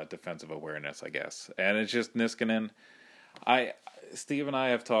better defensive awareness, I guess. And it's just Niskanen. Steve and I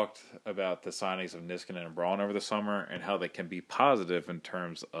have talked about the signings of Niskanen and Braun over the summer and how they can be positive in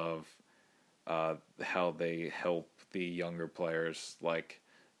terms of how they help the younger players like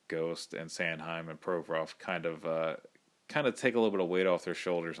Ghost and Sanheim and Provorov kind of take a little bit of weight off their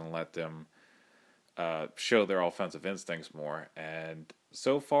shoulders and let them show their offensive instincts more. And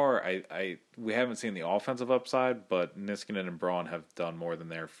so far, we haven't seen the offensive upside, but Niskanen and Braun have done more than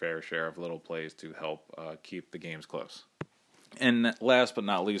their fair share of little plays to help keep the games close. And last but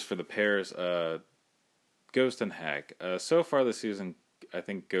not least for the pairs, Ghost and Hag. So far this season, I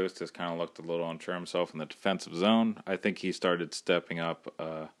think Ghost has kind of looked a little unsure himself in the defensive zone. I think he started stepping up.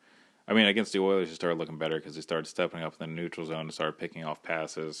 Against the Oilers, he started looking better because he started stepping up in the neutral zone and started picking off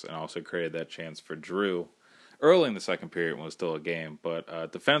passes, and also created that chance for Drew early in the second period when it was still a game.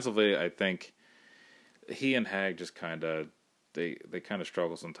 But defensively, I think he and Hag just kind of they kind of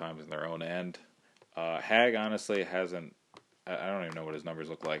struggle sometimes in their own end. Hag honestly hasn't. I don't even know what his numbers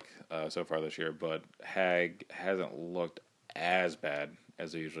look like so far this year, but Hag hasn't looked as bad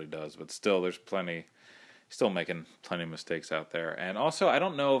as he usually does. But still, there's plenty. Still making plenty of mistakes out there. And also, I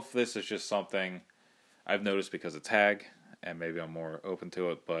don't know if this is just something I've noticed because it's Hag, and maybe I'm more open to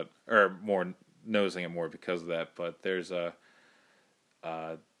it, or more nosing it more because of that. But there's the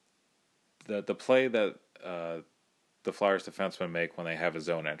play that the Flyers defensemen make when they have a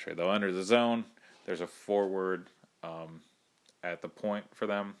zone entry. They'll enter the zone. There's a forward at the point for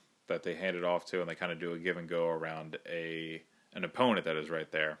them that they hand it off to, and they kind of do a give and go around an opponent that is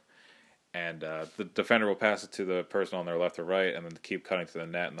right there. And the defender will pass it to the person on their left or right, and then keep cutting to the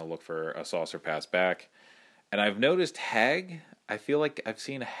net, and they'll look for a saucer pass back. And I've noticed Hag, I feel like I've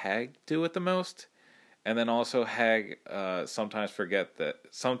seen Hag do it the most. And then also Hag sometimes forgets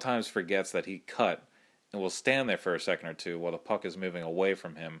that he cut and will stand there for a second or two while the puck is moving away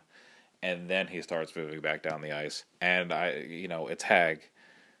from him, and then he starts moving back down the ice. And it's Hag,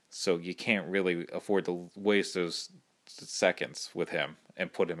 so you can't really afford to waste those seconds with him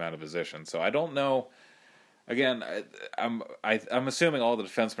and put him out of position. So I don't know. Again, I'm assuming all the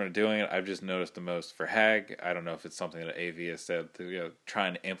defensemen are doing it. I've just noticed the most for Hag. I don't know if it's something that AV has said to try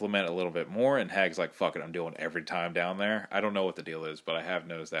and implement a little bit more. And Hag's like, fuck it, I'm doing it every time down there. I don't know what the deal is, but I have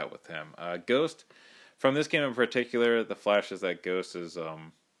noticed that with him. Ghost, from this game in particular, the flash is that Ghost is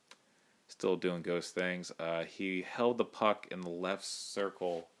still doing Ghost things. He held the puck in the left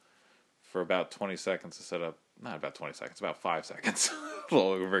circle for about 20 seconds to set up. Not about 20 seconds, about 5 seconds. A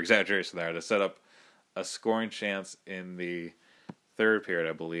little over exaggeration there, to set up a scoring chance in the third period,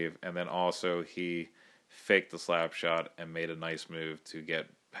 I believe. And then also he faked the slap shot and made a nice move to get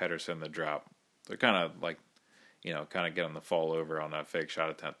Pettersson the drop. They're kind of get him to fall over on that fake shot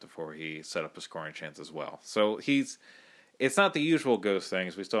attempt before he set up a scoring chance as well. So it's not the usual Ghost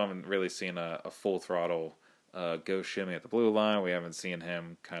things. We still haven't really seen a full throttle Ghost shimmy at the blue line. We haven't seen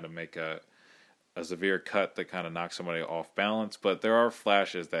him kind of make a severe cut that kind of knocks somebody off balance, but there are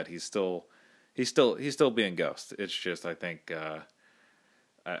flashes that he's still being Ghost. It's just, I think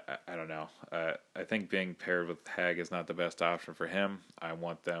I don't know. I think being paired with Hag is not the best option for him. I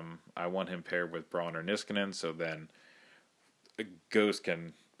want him paired with Braun or Niskanen, so then Ghost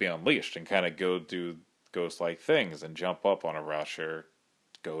can be unleashed and kind of go do Ghost-like things and jump up on a rush or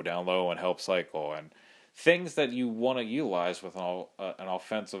go down low and help cycle and things that you want to utilize with an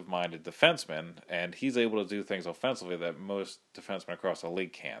offensive-minded defenseman. And he's able to do things offensively that most defensemen across the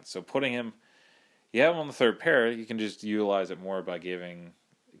league can't. So putting him, you have him on the third pair, you can just utilize it more by giving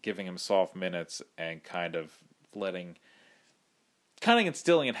him soft minutes and kind of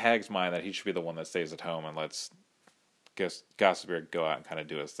instilling in Hag's mind that he should be the one that stays at home and lets Gostisbehere go out and kind of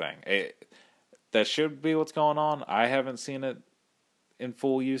do his thing. That should be what's going on. I haven't seen it in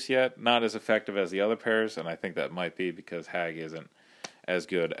full use yet. Not as effective as the other pairs, and I think that might be because Hag isn't as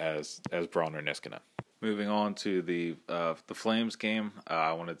good as Braun or Niskanen. Moving on to the Flames game,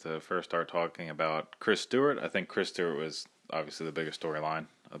 I wanted to first start talking about Chris Stewart. I think Chris Stewart was obviously the biggest storyline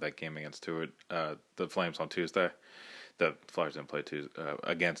of that game against the Flames on Tuesday. The Flyers didn't play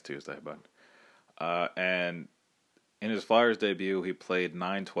against Tuesday, but and in his Flyers debut, he played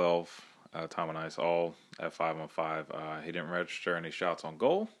 9-12 time on ice, all at 5-on-5. He didn't register any shots on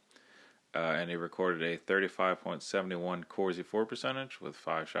goal, and he recorded a 35.71 Corsi for percentage with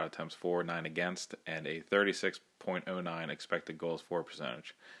 5 shot attempts for, 9 against, and a 36.09 expected goals for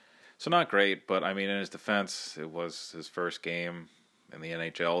percentage. So not great, but I mean, in his defense, it was his first game in the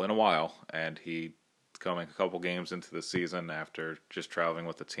NHL in a while, and he coming a couple games into the season after just traveling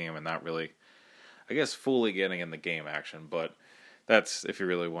with the team and not really, I guess, fully getting in the game action. But that's if you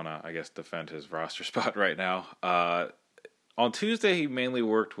really want to, I guess, defend his roster spot right now. On Tuesday, he mainly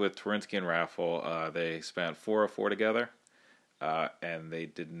worked with Twarynski and Raffl. They spent 4 of 4 together, and they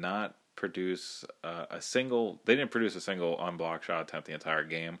did not produce a single unblocked shot attempt the entire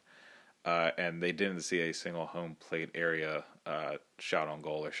game. And they didn't see a single home plate area shot on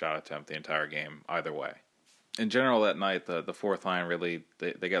goal or shot attempt the entire game either way. In general, that night, the fourth line really,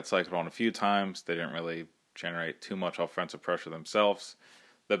 they got cycled on a few times. They didn't really generate too much offensive pressure themselves.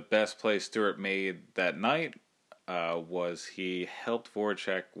 The best play Stewart made that night was he helped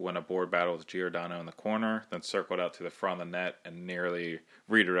Voracek win a board battle with Giordano in the corner, then circled out to the front of the net and nearly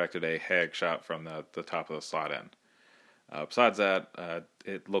redirected a Hag shot from the top of the slot end. Besides that,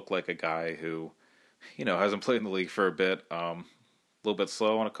 it looked like a guy who, hasn't played in the league for a bit. A little bit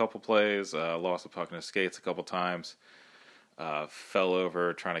slow on a couple plays, lost the puck in his skates a couple times, fell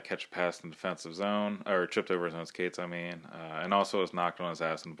over trying to catch a pass in the defensive zone, or tripped over his own skates, and also was knocked on his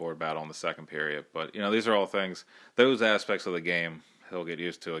ass in the board battle in the second period. But, these are all things, those aspects of the game he'll get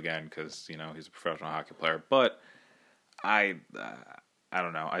used to again because, he's a professional hockey player. But I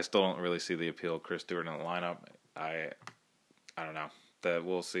don't know. I still don't really see the appeal of Chris Stewart in the lineup. I don't know. That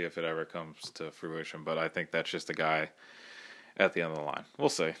we'll see if it ever comes to fruition, but I think that's just a guy at the end of the line. We'll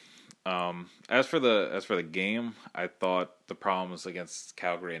see. As for the game, I thought the problems against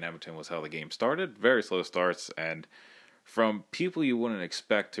Calgary and Edmonton was how the game started. Very slow starts, and from people you wouldn't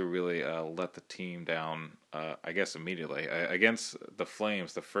expect to really let the team down, I guess immediately. Against the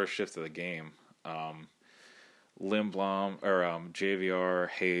Flames, the first shift of the game, Lindblom, or JVR,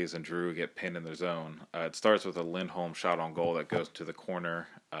 Hayes, and Drew get pinned in the zone. It starts with a Lindholm shot on goal that goes to the corner,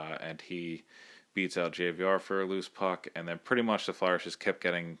 and he beats out JVR for a loose puck, and then pretty much the Flyers just kept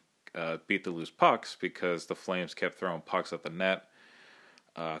getting beat the loose pucks because the Flames kept throwing pucks at the net.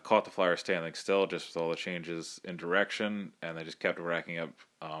 Caught the Flyers standing still just with all the changes in direction, and they just kept racking up.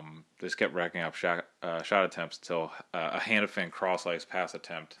 Shot attempts until a Hanifin cross ice pass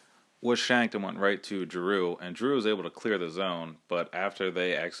attempt was shanked and went right to Giroux, and Giroux was able to clear the zone, but after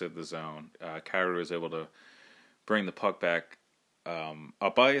they exited the zone, Calgary was able to bring the puck back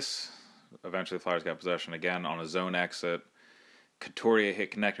up ice. Eventually the Flyers got possession again on a zone exit. Couturier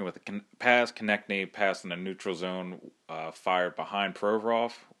hit Konechny with a pass. Konechny passed in the neutral zone, fired behind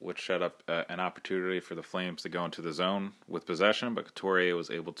Provorov, which set up an opportunity for the Flames to go into the zone with possession, but Couturier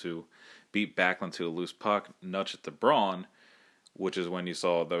was able to beat Backlund to a loose puck, nudge it to Braun, which is when you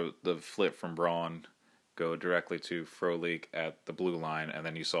saw the flip from Braun go directly to Frolik at the blue line, and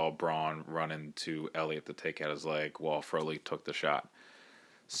then you saw Braun run into Elliott to take out his leg while Frolik took the shot.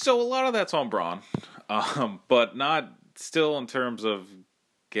 So a lot of that's on Braun, but not still in terms of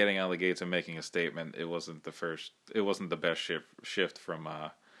getting out of the gates and making a statement. It wasn't the best shift from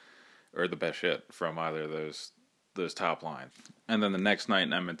or the best hit from either of those top lines. And then the next night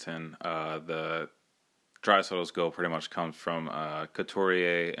in Edmonton, the Draisaitl's goal pretty much comes from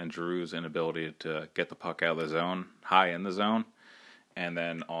Couturier and Giroux's inability to get the puck out of the zone, high in the zone, and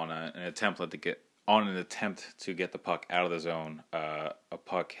then on an attempt to get the puck out of the zone, a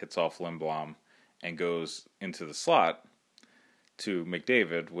puck hits off Lindblom and goes into the slot to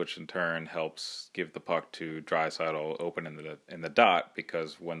McDavid, which in turn helps give the puck to Draisaitl open in the dot,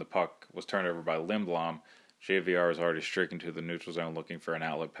 because when the puck was turned over by Lindblom, JVR was already streaking to the neutral zone looking for an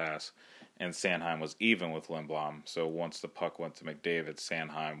outlet pass, and Sanheim was even with Lindblom. So once the puck went to McDavid,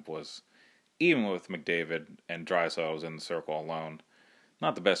 Sanheim was even with McDavid, and Draisaitl was in the circle alone.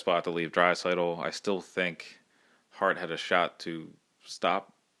 Not the best spot to leave Draisaitl. I still think Hart had a shot to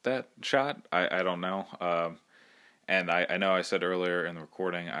stop that shot. I don't know. And I know I said earlier in the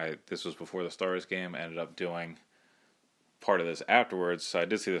recording, this was before the Stars game. I ended up doing part of this afterwards. So I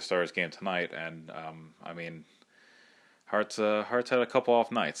did see the Stars game tonight, and I mean, Hart's had a couple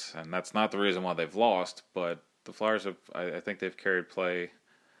off nights, and that's not the reason why they've lost. But the Flyers have, I think they've carried play.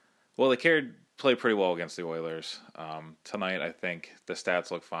 Well, they carried play pretty well against the Oilers. Tonight, I think the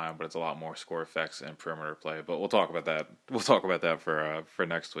stats look fine, but it's a lot more score effects and perimeter play. But we'll talk about that. We'll talk about that for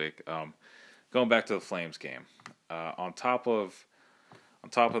next week. Going back to the Flames game, on top of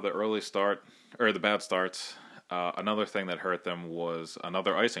the early start or the bad starts, another thing that hurt them was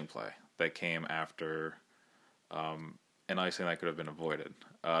another icing play that came after an icing that could have been avoided.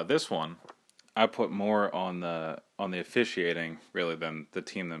 This one, I put more on the officiating really than the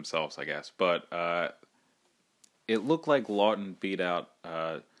team themselves, I guess. But it looked like Lawton beat out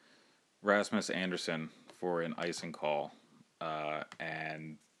Rasmus Anderson for an icing call,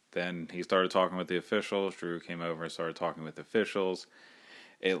 and then he started talking with the officials. Drew came over and started talking with the officials.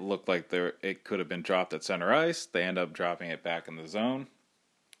 It looked like it could have been dropped at center ice. They end up dropping it back in the zone,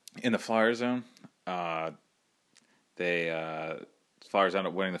 in the Flyer zone. Flyers end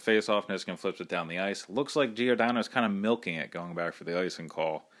up winning the faceoff. Niskanen flips it down the ice. Looks like Giordano's kind of milking it, going back for the icing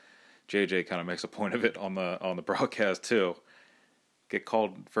call. JJ kind of makes a point of it on the broadcast too. Get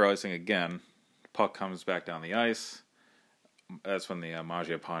called for icing again. Puck comes back down the ice. That's when the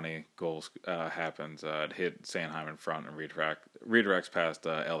Mangiapane goal happens. It hit Sanheim in front and redirects past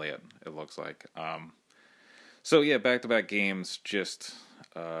Elliott, it looks like. So yeah, back-to-back games, just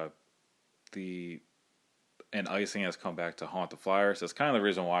and icing has come back to haunt the Flyers. That's kind of the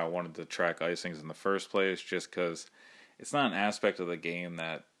reason why I wanted to track icings in the first place, just because it's not an aspect of the game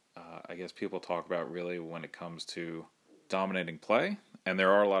that I guess people talk about really when it comes to dominating play. And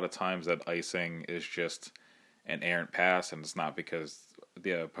there are a lot of times that icing is just an errant pass, and it's not because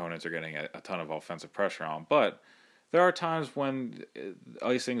the opponents are getting a ton of offensive pressure on. But there are times when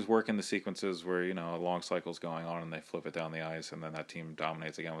icings work in the sequences where, a long cycle's going on and they flip it down the ice, and then that team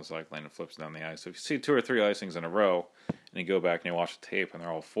dominates again with cycling and flips it down the ice. So if you see 2 or 3 icings in a row and you go back and you watch the tape and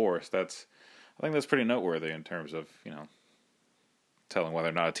they're all forced, I think that's pretty noteworthy in terms of, telling whether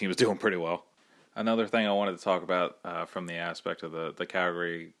or not a team is doing pretty well. Another thing I wanted to talk about from the aspect of the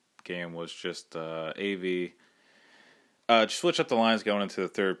Calgary game was just AV. Switch up the lines going into the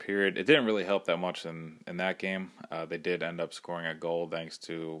third period. It didn't really help that much in that game. They did end up scoring a goal thanks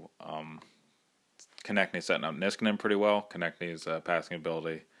to Konechny setting up Niskanen pretty well. Konechny's passing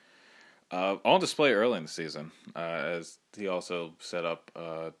ability on display early in the season, as he also set up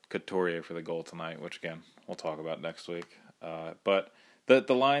Couturier for the goal tonight, which again we'll talk about next week. But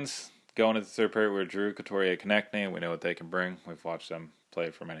the lines going into the third period were Drew, Couturier, Konechny, and we know what they can bring. We've watched them play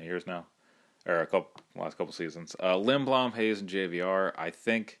for many years now. Or last couple seasons. Lindblom, Hayes, and JVR. I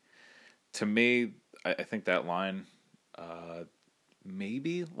think, to me, I think that line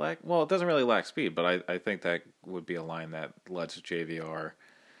maybe it doesn't really lack speed, but I think that would be a line that lets JVR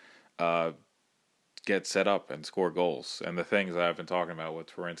get set up and score goals. And the things that I've been talking about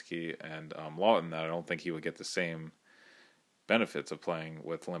with Werenski and Lawton, that I don't think he would get the same benefits of playing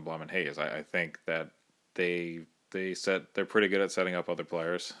with Lindblom and Hayes. I think that they're pretty good at setting up other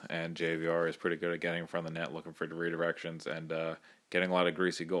players, and JVR is pretty good at getting in front of the net, looking for redirections, and getting a lot of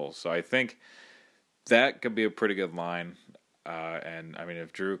greasy goals. So I think that could be a pretty good line. And I mean,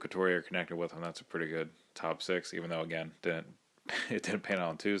 if Drew, Couturier connected with him, that's a pretty good top 6. Even though again, it didn't pan out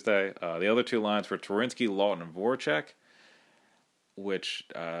on Tuesday. The other 2 lines were Werenski, Lawton, and Voracek, which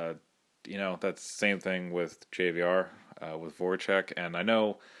that's the same thing with JVR with Voracek, and I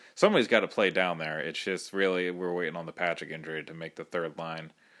know somebody's got to play down there. It's just really we're waiting on the Patrick injury to make the third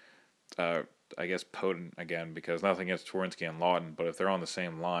line, I guess, potent again, because nothing against Werenski and Lawton, but if they're on the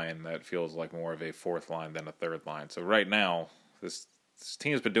same line, that feels like more of a fourth line than a third line. So right now, this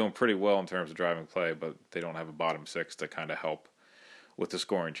team's been doing pretty well in terms of driving play, but they don't have a bottom 6 to kind of help with the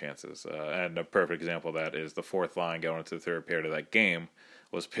scoring chances. And a perfect example of that is the fourth line going into the third period of that game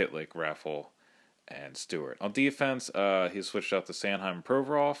was Pitlick, Raffl, and Stewart. On defense, he switched out to Sanheim and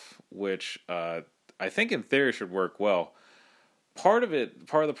Provorov, which I think in theory should work well. Part of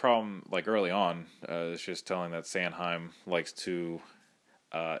the problem, like early on, is just telling that Sanheim likes to,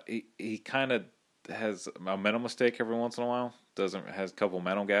 he kind of has a mental mistake every once in a while. Has a couple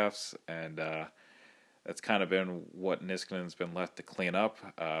mental gaffes, and that's kind of been what Niskanen's been left to clean up.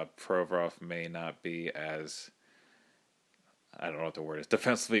 Provorov may not be as, I don't know what the word is,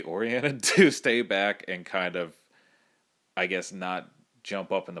 defensively oriented to stay back and kind of, I guess, not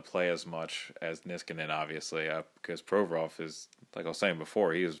jump up in the play as much as Niskanen, obviously, because Provorov is, like I was saying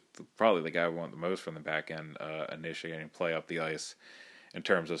before, he is probably the guy we want the most from the back end, initiating play up the ice in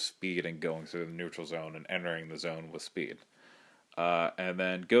terms of speed and going through the neutral zone and entering the zone with speed. And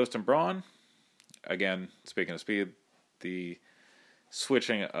then Ghost and Braun, again, speaking of speed, the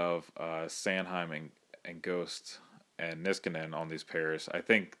switching of Sanheim and Ghost and Niskanen on these pairs, I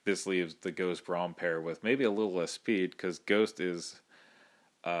think this leaves the Ghost-Braun pair with maybe a little less speed, because Ghost is,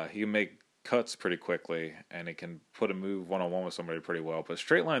 he can make cuts pretty quickly, and he can put a move one-on-one with somebody pretty well, but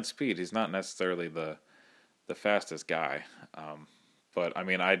straight line speed, he's not necessarily the fastest guy. But I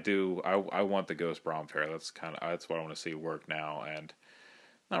mean, I want the Ghost-Braun pair. That's what I want to see work now, and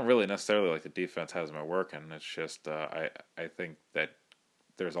not really necessarily like the defense hasn't been working. It's just I think that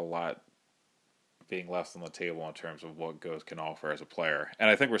there's a lot being left on the table in terms of what Ghost can offer as a player, and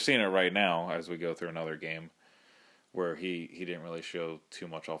I think we're seeing it right now as we go through another game where he didn't really show too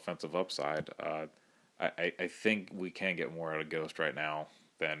much offensive upside. I think we can get more out of Ghost right now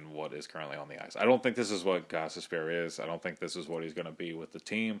than what is currently on the ice. I don't think this is what Gostisbehere is. I don't think this is what he's going to be with the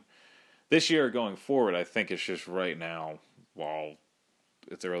team this year going forward. I think it's just right now, while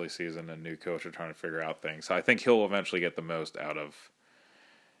it's early season and new coach are trying to figure out things. So I think he'll eventually get the most out of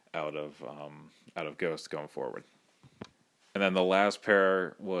Ghost going forward. And then the last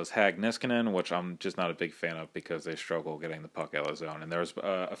pair was Hag Niskanen, which I'm just not a big fan of because they struggle getting the puck out of the zone. And there's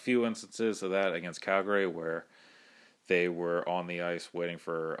a few instances of that against Calgary where they were on the ice waiting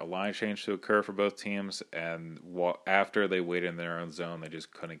for a line change to occur for both teams, and after they waited in their own zone, they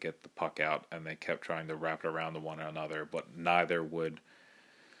just couldn't get the puck out, and they kept trying to wrap it around to one another, but neither would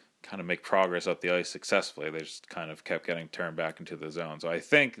kind of make progress up the ice successfully. They just kind of kept getting turned back into the zone. So I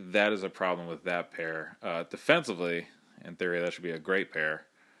think that is a problem with that pair. Defensively, in theory, that should be a great pair,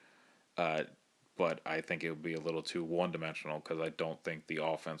 but I think it would be a little too one-dimensional because I don't think the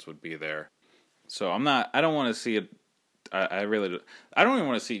offense would be there. So I don't want to see it. I don't even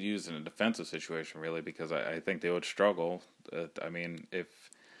want to see it used in a defensive situation, really, because I think they would struggle. I mean, if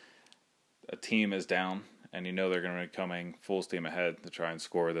a team is down and you know they're going to be coming full steam ahead to try and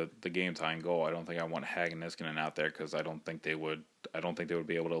score the game-tying goal, I don't think I want Hag and Niskanen out there because I don't think they would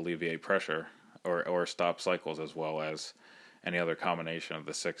be able to alleviate pressure or stop cycles as well as any other combination of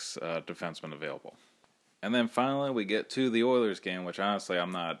the six defensemen available. And then finally we get to the Oilers game, which honestly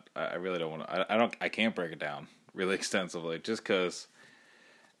I really don't want to. I can't break it down really extensively, just because,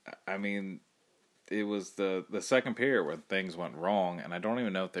 I mean, it was the second period where things went wrong, and I don't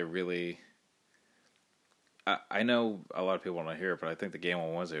even know if they really. I know a lot of people want to hear it, but I think the game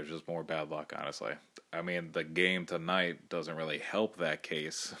on Wednesday was just more bad luck, honestly. I mean, the game tonight doesn't really help that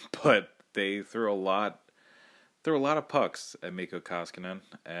case, but they threw a lot of pucks at Mikko Koskinen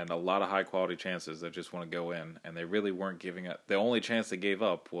and a lot of high-quality chances that just want to go in, and they really weren't giving up. The only chance they gave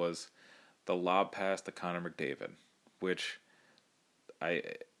up was the lob pass to Connor McDavid, which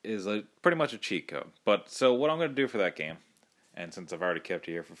is pretty much a cheat code. But so what I'm going to do for that game, and since I've already kept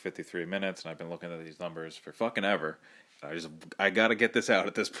you here for 53 minutes and I've been looking at these numbers for fucking ever, I got to get this out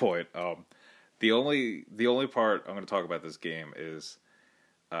at this point. The only part I'm going to talk about this game is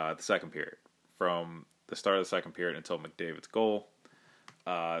the second period. From the start of the second period until McDavid's goal,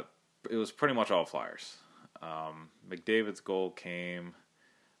 it was pretty much all Flyers. McDavid's goal came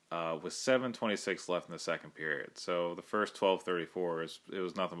with 7:26 left in the second period. So the first 12:34, it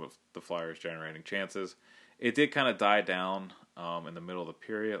was nothing but the Flyers generating chances. It did kind of die down in the middle of the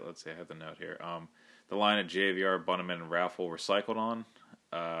period. Let's see, I have the note here. The line of JVR, Bunnaman, and Raffle were cycled on.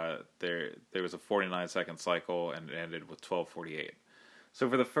 There was a 49-second cycle, and it ended with 12:48. So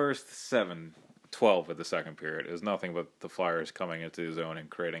for the first 7:12 of the second period, it was nothing but the Flyers coming into the zone and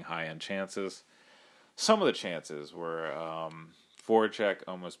creating high-end chances. Some of the chances were Voracek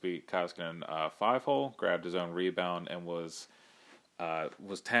almost beat Koskinen 5-hole, grabbed his own rebound, and was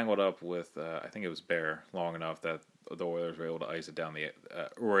tangled up with I think it was Bear long enough that the Oilers were able to ice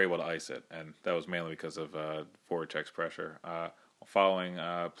it and that was mainly because of Voracek's pressure. Following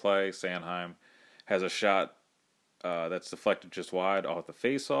play, Sanheim has a shot that's deflected just wide off the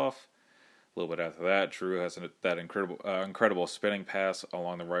face-off. A little bit after that, Drew has that incredible spinning pass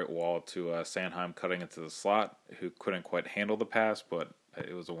along the right wall to Sanheim cutting into the slot, who couldn't quite handle the pass, but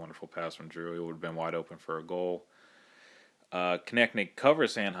it was a wonderful pass from Drew. He would have been wide open for a goal. Konechny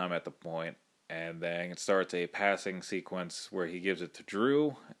covers Sanheim at the point, And then it starts a passing sequence where he gives it to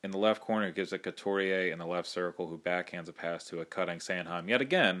Drew in the left corner. He gives it Couturier in the left circle, who backhands a pass to a cutting Sanheim yet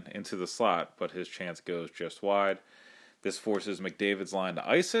again into the slot, but his chance goes just wide. This forces McDavid's line to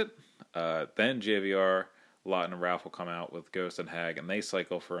ice it. Then JVR, Lawton, and Ralph will come out with Ghost and Hag, and they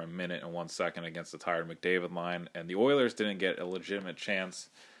cycle for a minute and 1 second against the tired McDavid line. And the Oilers didn't get a legitimate chance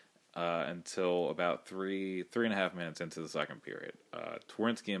until about three and a half minutes into the second period.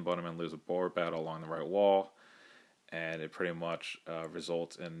 Twarynski and Bunneman lose a board battle along the right wall, and it pretty much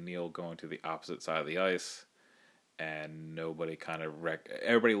results in Neal going to the opposite side of the ice, and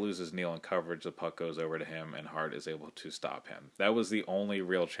everybody loses Neal in coverage. The puck goes over to him, and Hart is able to stop him. That was the only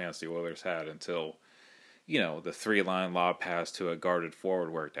real chance the Oilers had until, the three-line lob pass to a guarded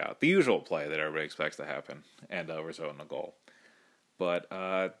forward worked out. The usual play that everybody expects to happen, and result in a goal.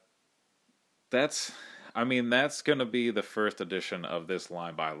 But that's going to be the first edition of this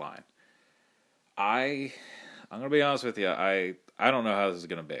line by line. I'm going to be honest with you. I don't know how this is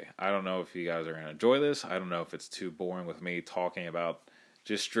going to be. I don't know if you guys are going to enjoy this. I don't know if it's too boring with me talking about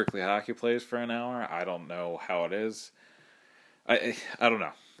just strictly hockey plays for an hour. I don't know how it is. I don't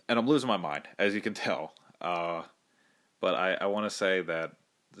know. And I'm losing my mind, as you can tell. But I want to say that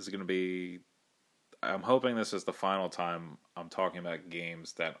this is going to be... I'm hoping this is the final time I'm talking about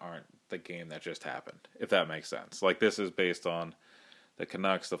games that aren't the game that just happened, if that makes sense. Like, this is based on the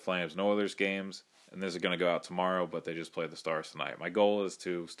Canucks, the Flames, and Oilers games, and this is going to go out tomorrow, but they just played the Stars tonight. My goal is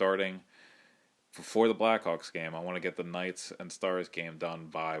to, starting before the Blackhawks game, I want to get the Knights and Stars game done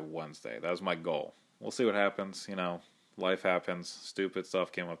by Wednesday. That was my goal. We'll see what happens. Life happens. Stupid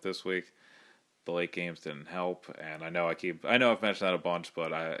stuff came up this week. The late games didn't help, and I know I've mentioned that a bunch,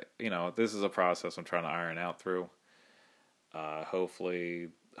 but this is a process I'm trying to iron out through. Hopefully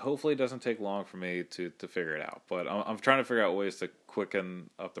it doesn't take long for me to figure it out, but I'm trying to figure out ways to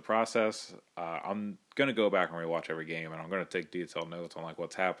quicken up the process. I'm going to go back and rewatch every game, and I'm going to take detailed notes on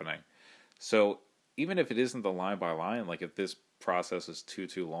what's happening. So even if it isn't the line by line, if this process is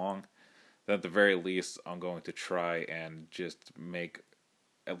too long, then at the very least I'm going to try and just make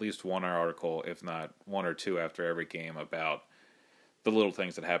at least one article, if not one or two after every game, about the little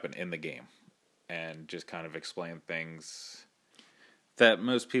things that happen in the game, and just kind of explain things that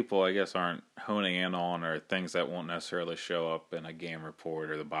most people, I guess, aren't honing in on, or things that won't necessarily show up in a game report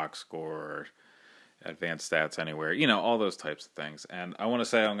or the box score or advanced stats anywhere. All those types of things. And I want to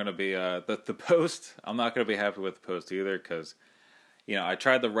say I'm going to be the post. I'm not going to be happy with the post either, because I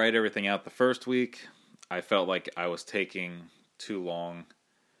tried to write everything out the first week. I felt like I was taking too long.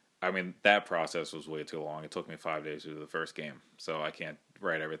 That process was way too long. It took me 5 days to do the first game, so I can't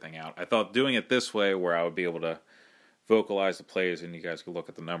write everything out. I thought doing it this way, where I would be able to vocalize the plays and you guys could look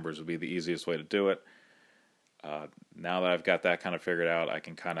at the numbers, would be the easiest way to do it. Now that I've got that kind of figured out, I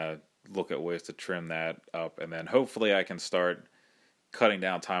can kind of look at ways to trim that up, and then hopefully I can start cutting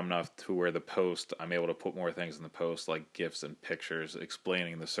down time enough to where the post, I'm able to put more things in the post, like GIFs and pictures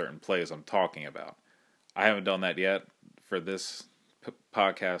explaining the certain plays I'm talking about. I haven't done that yet for this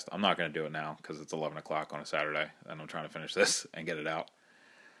podcast. I'm not going to do it now because it's 11 o'clock on a Saturday, and I'm trying to finish this and get it out.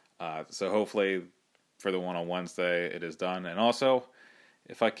 So hopefully for the one on Wednesday it is done. And also,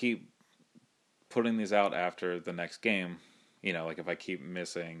 if I keep putting these out after the next game, if I keep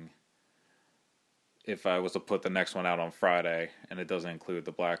missing, if I was to put the next one out on Friday and it doesn't include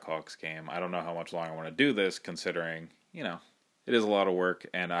the Blackhawks game, I don't know how much longer I want to do this, considering, it is a lot of work,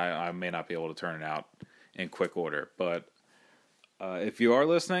 and I may not be able to turn it out in quick order. But if you are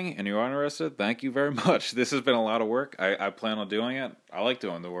listening and you are interested, thank you very much. This has been a lot of work. I plan on doing it. I like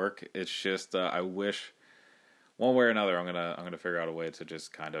doing the work. It's just I wish one way or another I'm gonna figure out a way to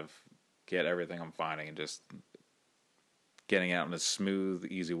just kind of get everything I'm finding and just getting out in a smooth,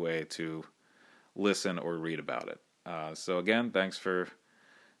 easy way to listen or read about it. So again, thanks for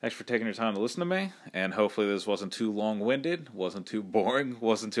taking your time to listen to me, and hopefully this wasn't too long-winded, wasn't too boring,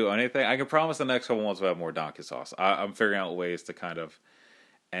 wasn't too anything. I can promise the next couple ones will have more donkey sauce. I'm figuring out ways to kind of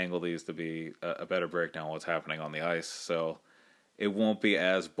angle these to be a better breakdown of what's happening on the ice, so it won't be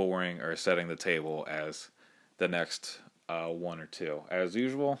as boring or setting the table as the next one or two. As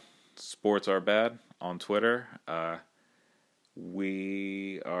usual, sports are bad on Twitter.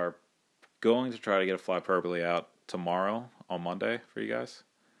 We are going to try to get a Flyperbole out tomorrow on Monday for you guys.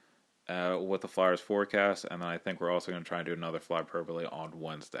 With the Flyers forecast, and then I think we're also going to try and do another Flyperbole on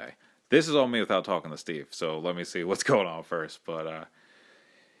Wednesday. This is all me without talking to Steve, so let me see what's going on first. But,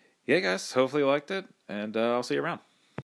 yeah, guys, hopefully you liked it, and I'll see you around.